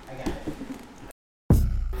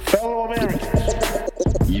 Fellow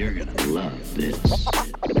Americans, You're gonna love this.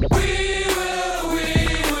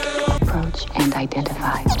 Approach and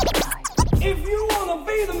identify. if you wanna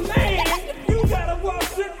be the man, you gotta wash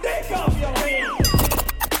the dick off your hands.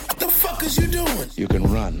 The fuck is you doing? You can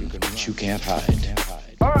run, but you can't hide.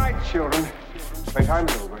 All right, children.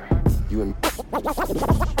 Playtime's over. You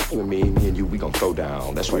and me and you, we gonna throw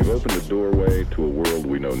down. That's right. We've opened a doorway to a world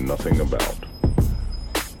we know nothing about.